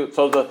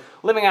 So the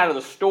living out of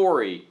the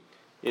story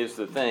is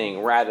the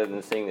thing, rather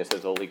than seeing this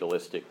as a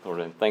legalistic sort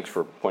of thing. Thanks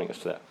for pointing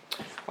us to that.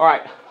 All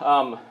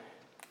right,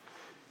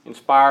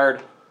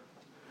 inspired,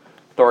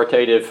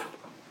 authoritative,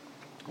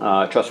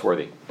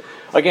 trustworthy.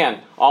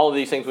 Again, all of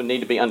these things would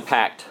need to be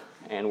unpacked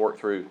and worked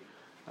through.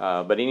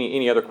 But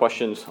any other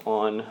questions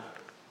on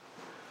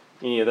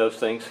any of those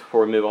things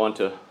before we move on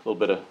to a little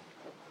bit of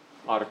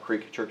Otter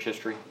Creek church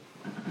history?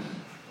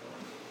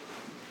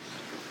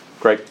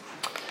 Great.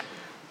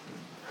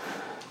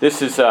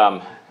 This is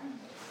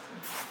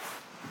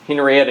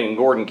Henrietta and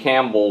Gordon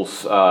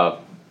Campbell's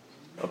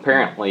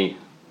apparently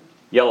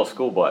yellow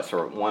school bus,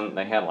 or one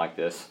they had like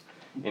this,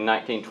 in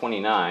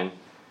 1929,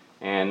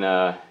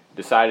 and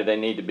decided they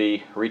need to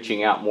be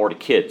reaching out more to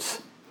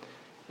kids.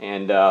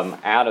 And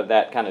out of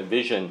that kind of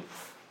vision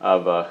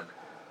of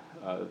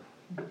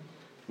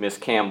Miss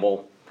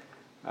Campbell,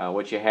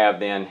 what you have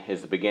then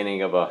is the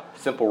beginning of a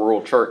simple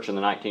rural church in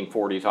the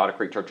 1940s, Otter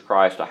Creek Church of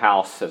Christ, a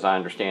house, as I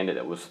understand it,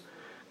 that was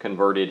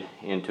converted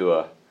into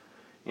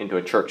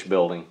a church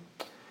building.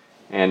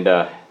 And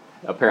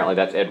apparently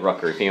that's Ed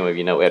Rucker. If any of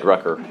you know Ed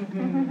Rucker,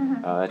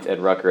 that's Ed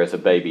Rucker as a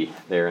baby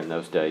there in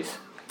those days.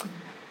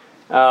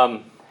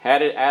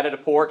 Added a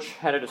porch,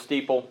 added a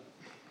steeple,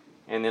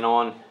 and then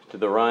on to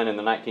the run in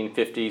the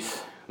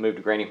 1950s, moved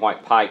to Granny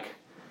White Pike.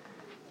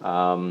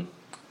 And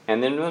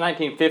then in the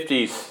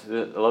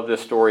 1950s, I love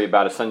this story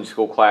about a Sunday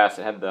school class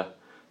that had the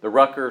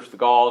Ruckers, the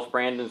Galls,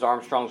 Brandons,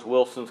 Armstrongs,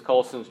 Wilsons,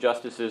 Colsons,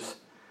 Justices,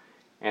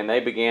 and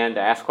they began to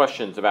ask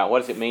questions about what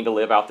does it mean to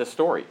live out this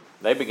story.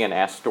 They began to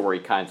ask story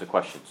kinds of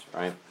questions,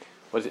 right?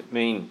 What does it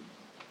mean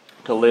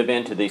to live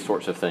into these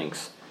sorts of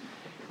things?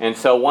 And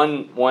so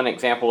one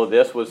example of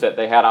this was that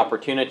they had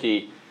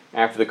opportunity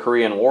after the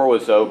Korean War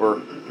was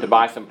over to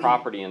buy some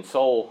property in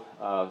Seoul,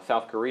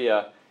 South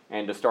Korea,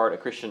 and to start a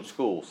Christian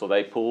school. So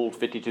they pooled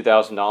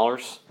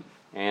 $52,000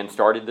 and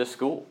started this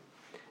school.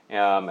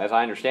 As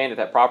I understand it,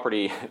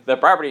 the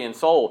property in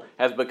Seoul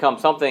has become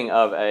something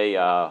of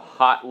a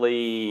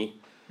hotly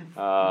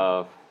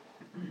hot.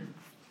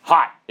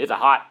 It's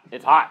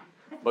hot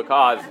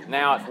because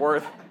now it's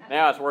worth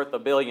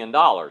 $1 billion.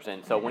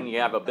 And so when you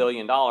have $1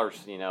 billion,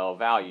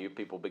 value,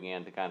 people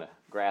began to kind of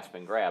grasp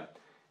and grab.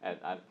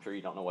 I'm sure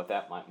you don't know what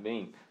that might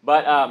mean,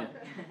 but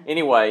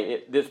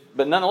anyway,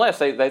 but nonetheless,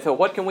 they said,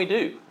 what can we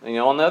do?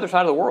 On the other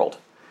side of the world,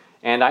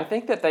 and I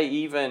think that they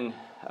even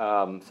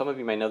some of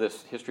you may know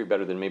this history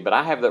better than me, but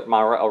I have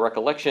my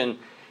recollection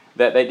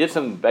that they did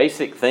some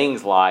basic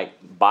things like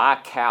buy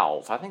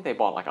cows. I think they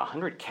bought like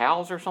 100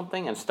 cows or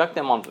something and stuck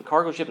them on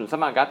cargo ships and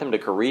somehow got them to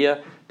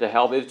Korea to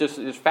help.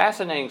 It's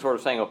fascinating, sort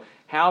of saying,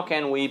 how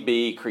can we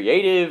be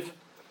creative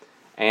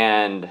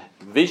and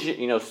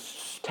vision,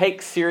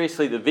 take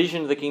seriously the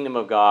vision of the kingdom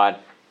of God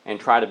and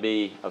try to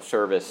be of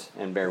service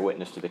and bear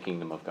witness to the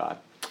kingdom of God.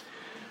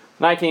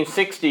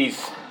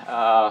 1960s,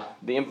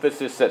 the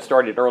emphasis that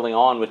started early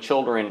on with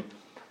children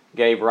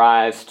gave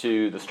rise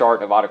to the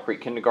start of Otter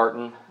Creek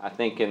Kindergarten. I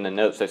think in the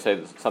notes they say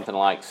that something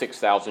like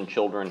 6,000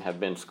 children have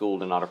been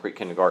schooled in Otter Creek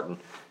Kindergarten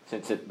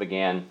since it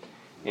began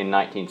in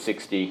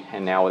 1960,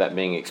 and now that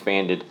being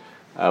expanded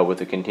with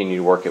the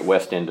continued work at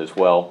West End as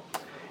well.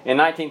 In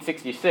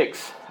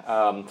 1966,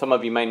 some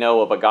of you may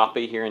know of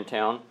Agape here in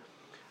town,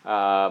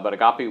 but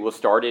Agape was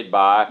started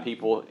by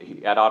people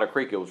at Otter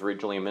Creek. It was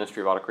originally a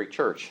ministry of Otter Creek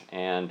Church,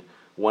 and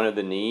one of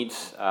the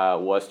needs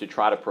was to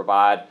try to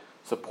provide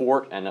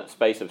support and a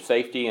space of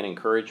safety and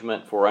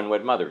encouragement for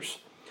unwed mothers.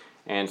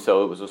 And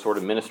so it was a sort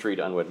of ministry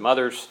to unwed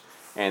mothers,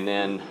 and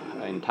then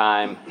in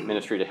time,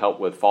 ministry to help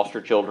with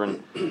foster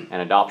children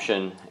and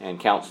adoption and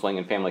counseling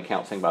and family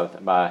counseling by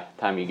the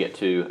time you get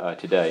to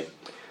today.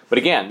 But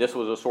again, this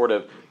was a sort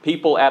of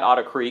people at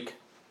Otter Creek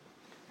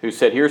who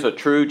said, here's a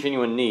true,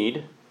 genuine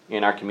need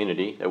in our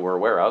community that we're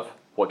aware of.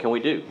 What can we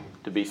do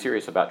to be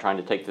serious about trying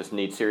to take this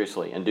need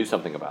seriously and do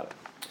something about it?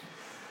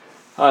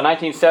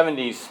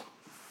 1970s,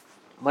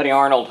 Buddy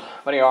Arnold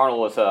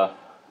was a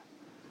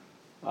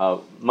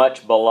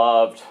much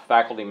beloved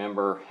faculty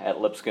member at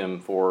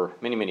Lipscomb for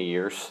many, many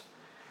years.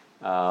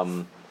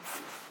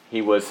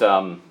 He was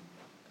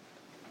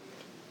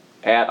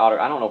at Otter.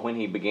 I don't know when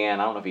he began.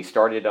 I don't know if he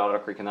started at Otter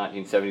Creek in the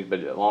 1970s,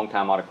 but a long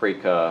time Otter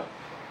Creek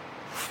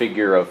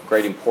figure of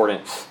great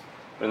importance.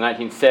 But in the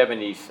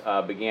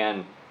 1970s,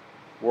 began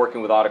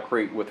working with Otter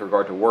Creek with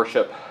regard to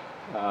worship.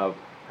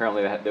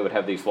 Apparently, they would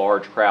have these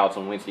large crowds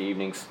on Wednesday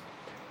evenings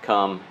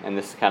come, and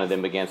this kind of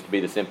then begins to be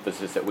this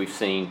emphasis that we've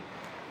seen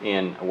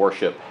in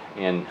worship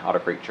in Otter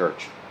Creek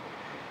Church.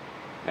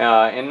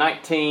 In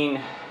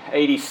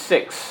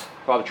 1986,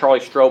 Father Charlie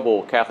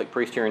Strobel, Catholic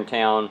priest here in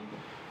town,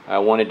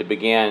 wanted to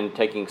begin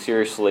taking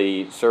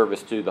seriously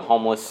service to the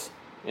homeless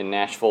in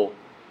Nashville,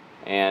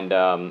 and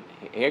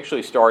he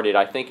actually started,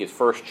 I think his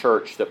first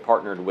church that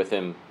partnered with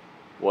him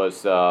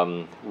was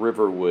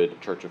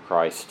Riverwood Church of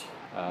Christ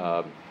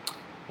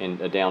in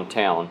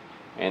downtown.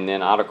 And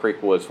then Otter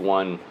Creek was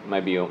one,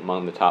 maybe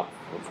among the top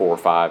 4 or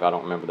 5, I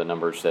don't remember the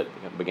numbers, that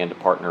began to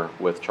partner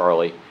with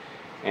Charlie.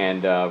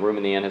 And Room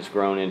in the Inn has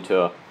grown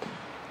into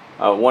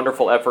a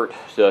wonderful effort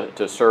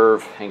to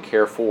serve and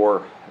care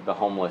for the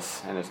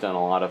homeless, and has done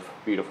a lot of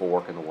beautiful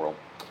work in the world.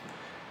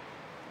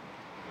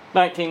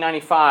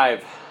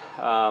 1995,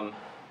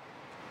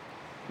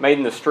 Made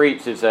in the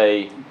Streets is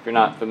if you're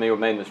not familiar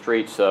with Made in the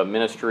Streets, a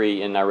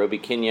ministry in Nairobi,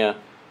 Kenya,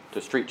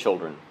 to street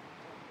children.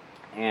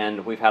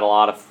 And we've had a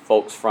lot of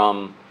folks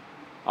from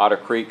Otter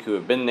Creek who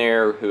have been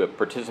there, who have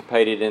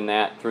participated in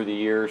that through the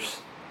years.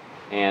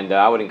 And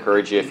I would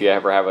encourage you, if you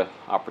ever have an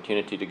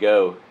opportunity to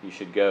go, you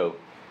should go.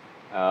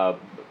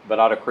 But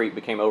Otter Creek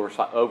became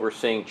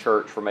overseeing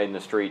church for Made in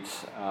the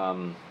Streets.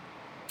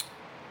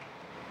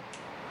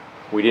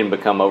 We didn't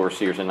become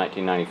overseers in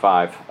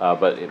 1995,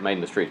 but Made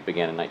in the Streets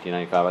began in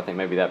 1995. I think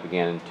maybe that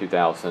began in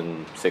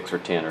 2006 or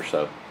 10 or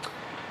so.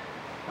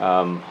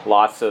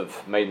 Lots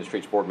of Made in the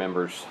Streets board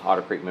members,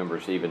 Otter Creek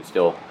members, even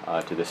still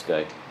to this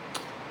day.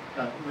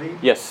 Lee?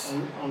 Yes.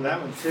 On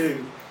that one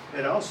too,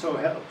 it also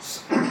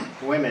helps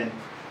women,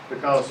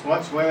 because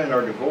once women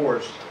are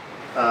divorced,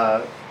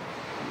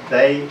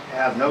 they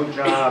have no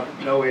job,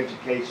 no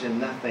education,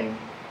 nothing.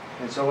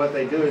 And so what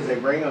they do is they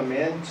bring them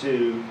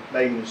into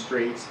Made in the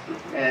Streets,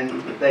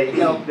 and they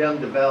help them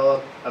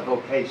develop a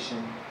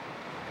vocation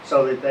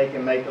so that they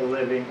can make a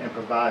living and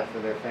provide for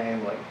their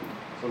family.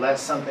 So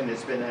that's something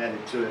that's been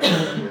added to it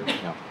over the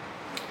years.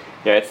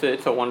 Yeah,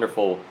 it's a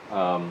wonderful,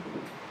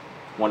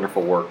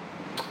 wonderful work.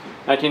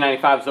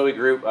 1995 Zoe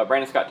Group.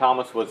 Brandon Scott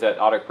Thomas was at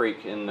Otter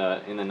Creek in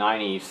the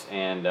 90s,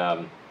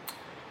 and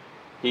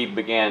he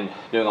began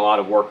doing a lot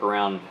of work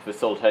around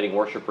facilitating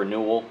worship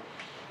renewal,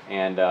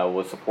 and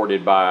was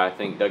supported by, I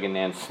think, Doug and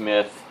Nan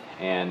Smith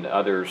and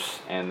others,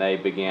 and they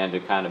began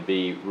to kind of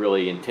be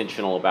really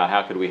intentional about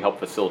how could we help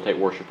facilitate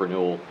worship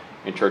renewal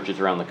in churches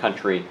around the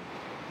country,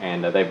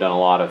 and they've done a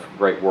lot of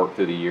great work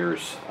through the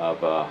years of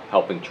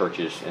helping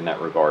churches in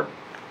that regard,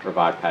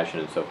 provide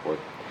passion and so forth.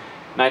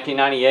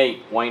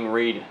 1998, Wayne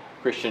Reed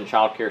Christian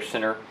Child Care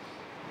Center.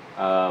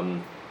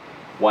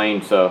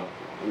 Wayne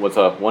was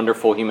a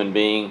wonderful human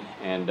being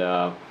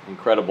and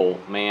incredible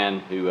man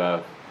who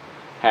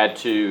had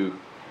to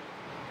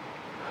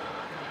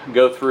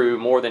go through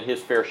more than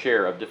his fair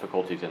share of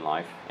difficulties in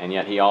life, and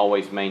yet he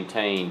always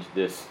maintained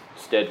this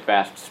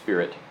steadfast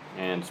spirit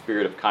and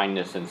spirit of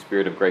kindness and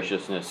spirit of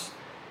graciousness,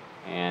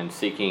 and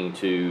seeking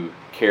to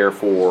care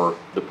for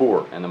the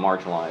poor and the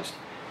marginalized.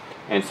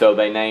 And so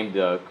they named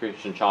the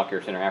Christian Child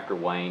Care Center after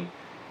Wayne.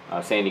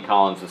 Sandy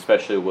Collins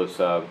especially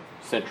was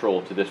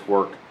central to this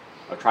work,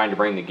 trying to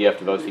bring the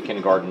gift of OC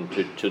Kindergarten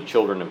to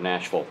children of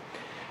Nashville.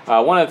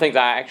 One of the things,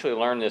 I actually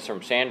learned this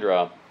from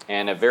Sandra,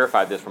 and have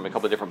verified this from a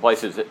couple of different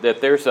places, that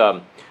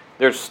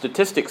there's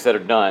statistics that are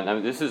done. I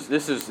mean, this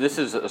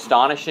is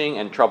astonishing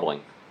and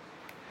troubling.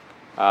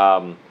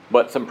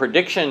 But some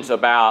predictions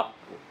about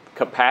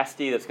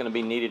capacity that's going to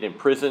be needed in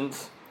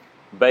prisons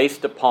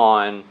based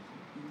upon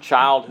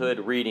childhood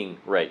reading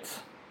rates.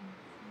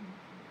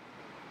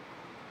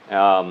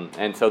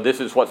 And so this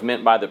is what's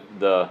meant by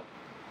the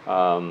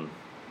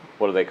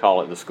what do they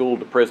call it? The school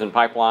to prison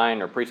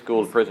pipeline, or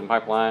preschool to prison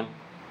pipeline.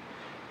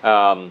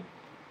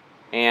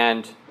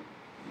 And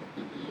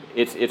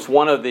it's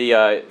one of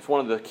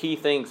the key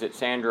things that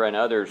Sandra and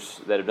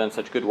others that have done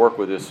such good work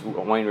with this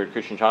Wayne Reed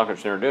Christian Child Care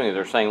Center are doing. Is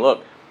they're saying,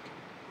 look,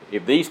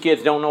 if these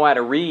kids don't know how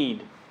to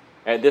read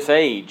at this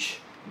age,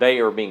 they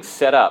are being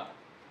set up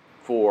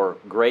for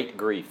great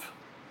grief.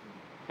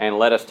 And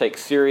let us take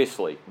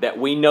seriously that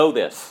we know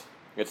this.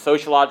 It's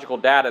sociological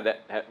data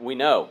that we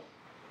know.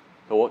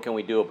 So what can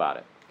we do about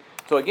it?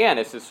 So again,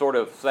 it's this sort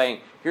of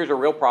saying, here's a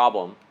real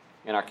problem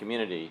in our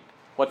community.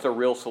 What's a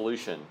real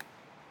solution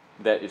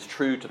that is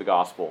true to the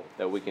gospel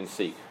that we can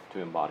seek to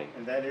embody?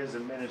 And that is a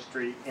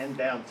ministry in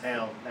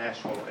downtown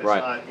Nashville. It's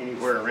Right. not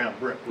anywhere around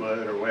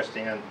Brentwood or West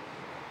End.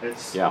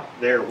 It's Yeah.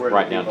 there where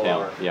Right the people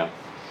downtown, are. yeah.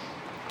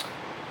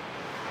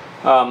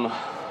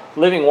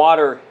 Living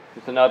Water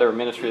is another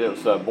ministry that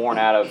was born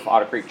out of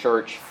Otter Creek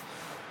Church.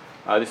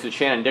 This is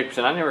Shannon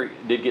Dickerson. I never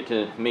did get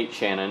to meet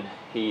Shannon.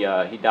 He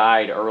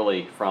died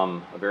early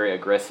from a very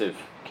aggressive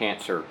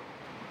cancer.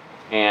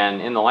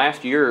 And in the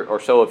last year or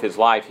so of his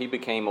life, he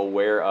became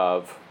aware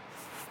of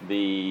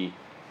the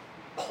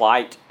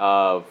plight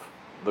of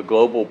the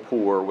global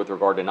poor with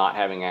regard to not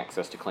having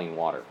access to clean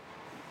water.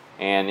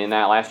 And in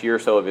that last year or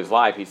so of his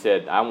life, he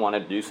said, I want to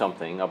do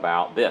something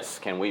about this.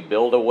 Can we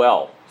build a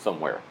well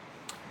somewhere?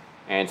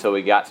 And so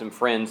he got some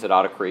friends at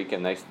Otter Creek,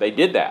 and they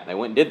did that. They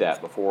went and did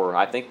that before.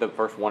 I think the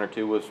first one or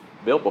two was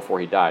built before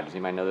he died. Does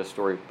anybody know this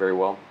story very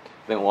well?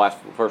 I think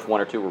the first one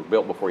or two were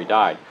built before he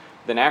died.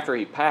 Then after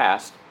he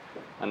passed,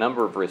 a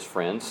number of his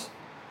friends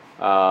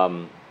who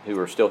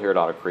are still here at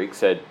Otter Creek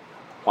said,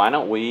 why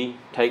don't we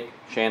take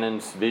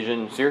Shannon's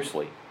vision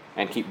seriously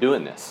and keep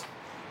doing this?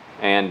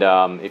 And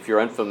if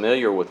you're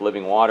unfamiliar with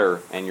Living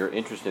Water and you're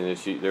interested in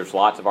this, there's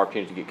lots of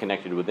opportunities to get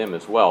connected with them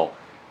as well.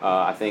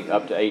 I think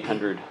up to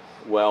 800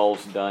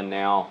 wells done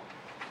now,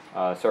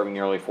 serving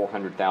nearly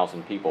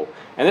 400,000 people.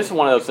 And this is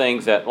one of those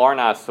things that Laura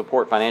and I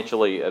support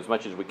financially as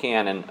much as we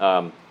can.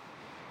 And,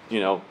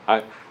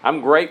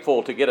 I'm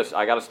grateful to get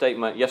I got a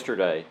statement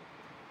yesterday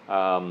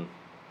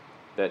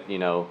that,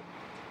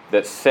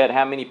 that said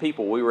how many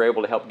people we were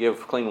able to help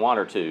give clean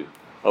water to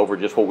over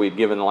just what we'd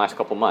given the last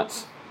couple of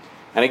months.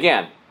 And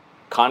again,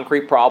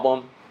 concrete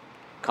problem,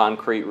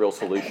 concrete real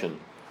solution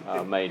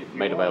made If you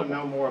want to available.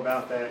 know more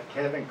about that,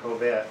 Kevin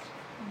Covette,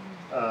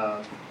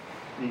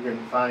 you can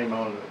find him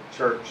on the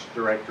church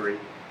directory.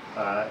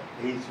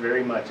 He's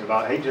very much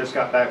involved. He just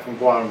got back from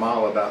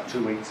Guatemala about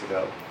 2 weeks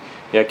ago.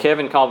 Yeah,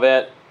 Kevin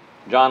Calvette,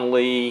 John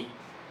Lee,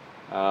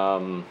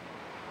 Brad,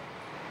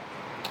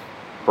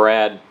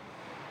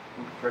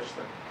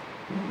 Chrysler.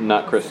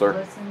 not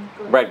Chrysler,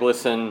 Brad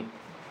Glisson,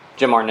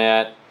 Jim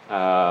Arnett.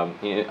 A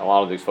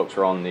lot of these folks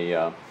are on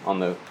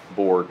the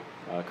board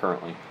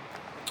currently.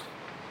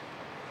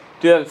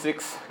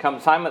 2006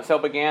 consignment sale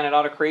began at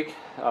Otter Creek.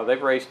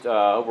 They've raised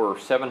over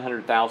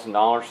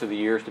 $700,000 through the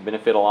years to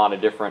benefit a lot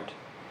of different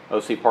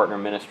OC partner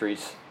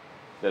ministries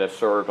that have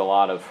served a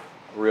lot of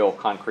real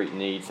concrete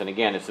needs. And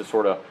again, it's this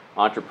sort of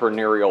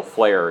entrepreneurial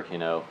flair,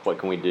 what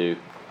can we do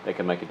that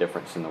can make a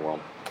difference in the world.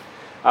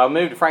 I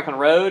moved to Franklin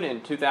Road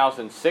in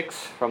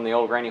 2006 from the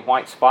old Granny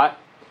White spot.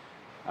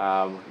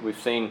 We've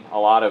seen a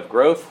lot of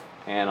growth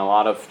and a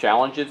lot of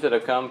challenges that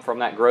have come from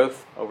that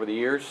growth over the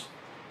years.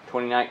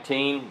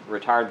 2019,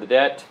 retired the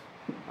debt.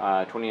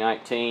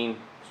 2019,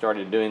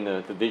 started doing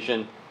the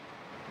vision,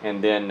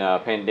 and then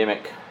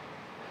pandemic.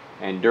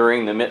 And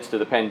during the midst of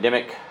the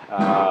pandemic,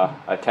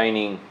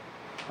 attaining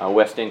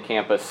West End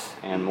campus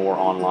and more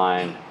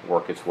online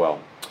work as well.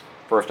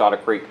 First Otter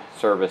Creek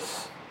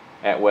service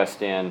at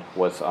West End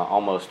was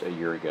almost a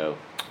year ago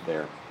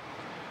there.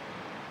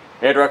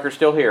 Ed Rucker's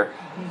still here,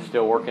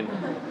 still working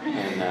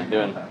and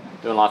doing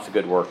lots of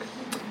good work.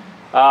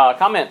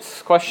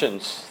 Comments,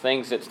 questions,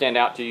 things that stand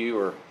out to you,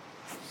 or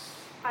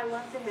I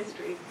love the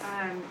history,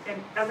 and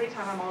every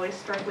time I'm always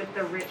struck with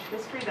the rich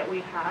history that we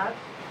have.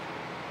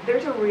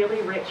 There's a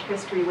really rich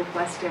history with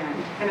West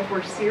End, and if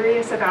we're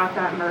serious about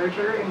that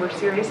merger and we're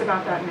serious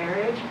about that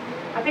marriage,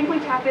 I think we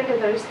tap into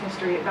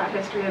that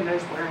history and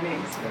those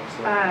learnings.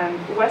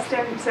 West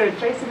End, so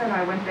Jason and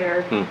I went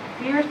there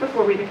years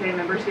before we became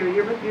members here,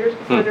 years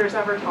before there's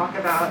ever talk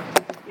about,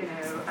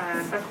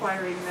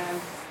 acquiring them.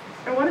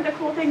 And one of the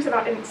cool things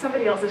about, and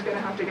somebody else is going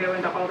to have to go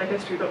into all the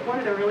history, but one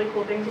of the really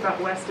cool things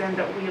about West End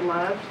that we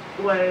loved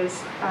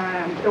was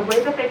the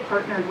way that they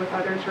partnered with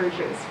other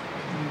churches,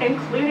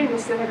 including the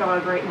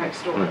synagogue right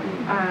next door.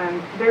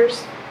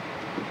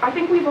 I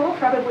think we've all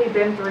probably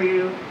been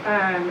through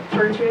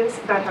churches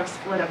that have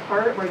split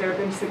apart where there have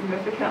been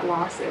significant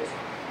losses.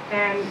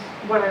 And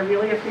what I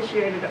really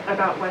appreciated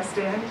about West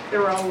End,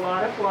 there were a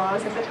lot of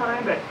flaws at the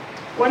time, but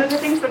one of the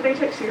things that they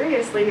took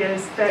seriously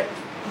is that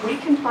we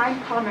can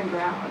find common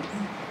ground.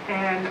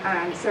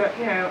 And so,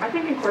 I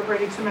think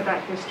incorporating some of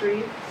that history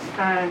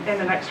in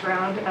the next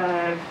round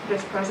of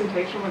this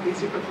presentation would be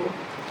super cool.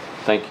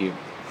 thank you.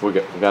 We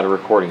got a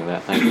recording of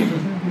that. Thank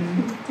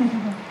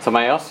you.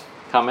 Somebody else?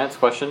 Comments,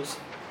 questions?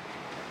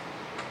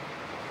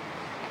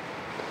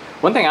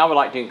 One thing I would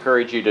like to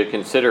encourage you to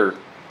consider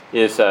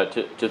is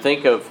to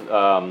think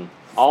of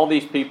all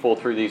these people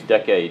through these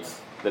decades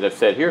that have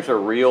said, here's a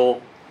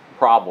real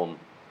problem.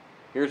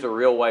 Here's a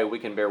real way we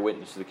can bear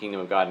witness to the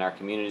kingdom of God in our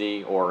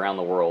community or around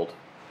the world.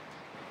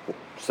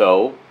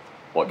 So,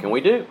 what can we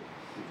do?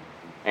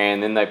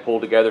 And then they pull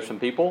together some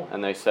people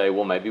and they say,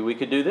 well, maybe we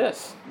could do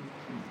this.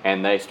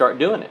 And they start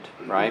doing it,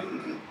 right?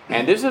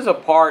 And this is a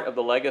part of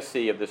the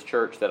legacy of this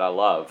church that I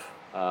love.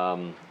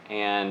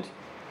 And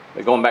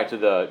going back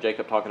to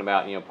Jacob talking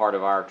about, part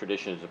of our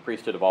tradition is the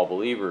priesthood of all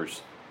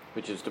believers,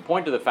 which is to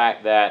point to the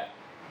fact that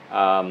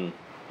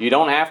you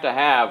don't have to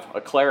have a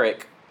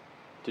cleric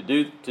to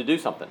do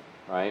something,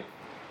 right?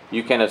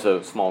 You can, as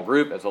a small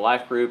group, as a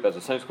life group, as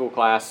a Sunday school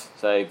class,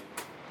 say,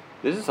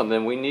 this is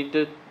something we need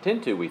to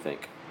tend to, we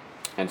think.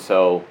 And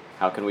so,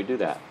 how can we do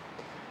that?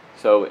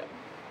 So,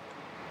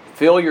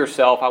 feel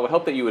yourself, I would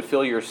hope that you would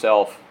feel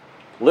yourself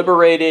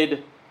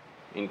liberated,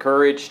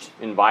 encouraged,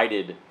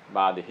 invited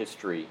by the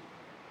history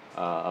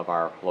of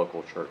our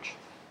local church.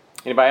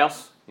 Anybody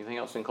else? Anything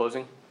else in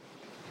closing?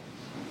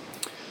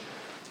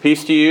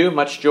 Peace to you,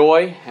 much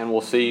joy, and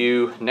we'll see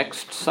you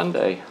next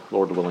Sunday,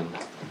 Lord willing.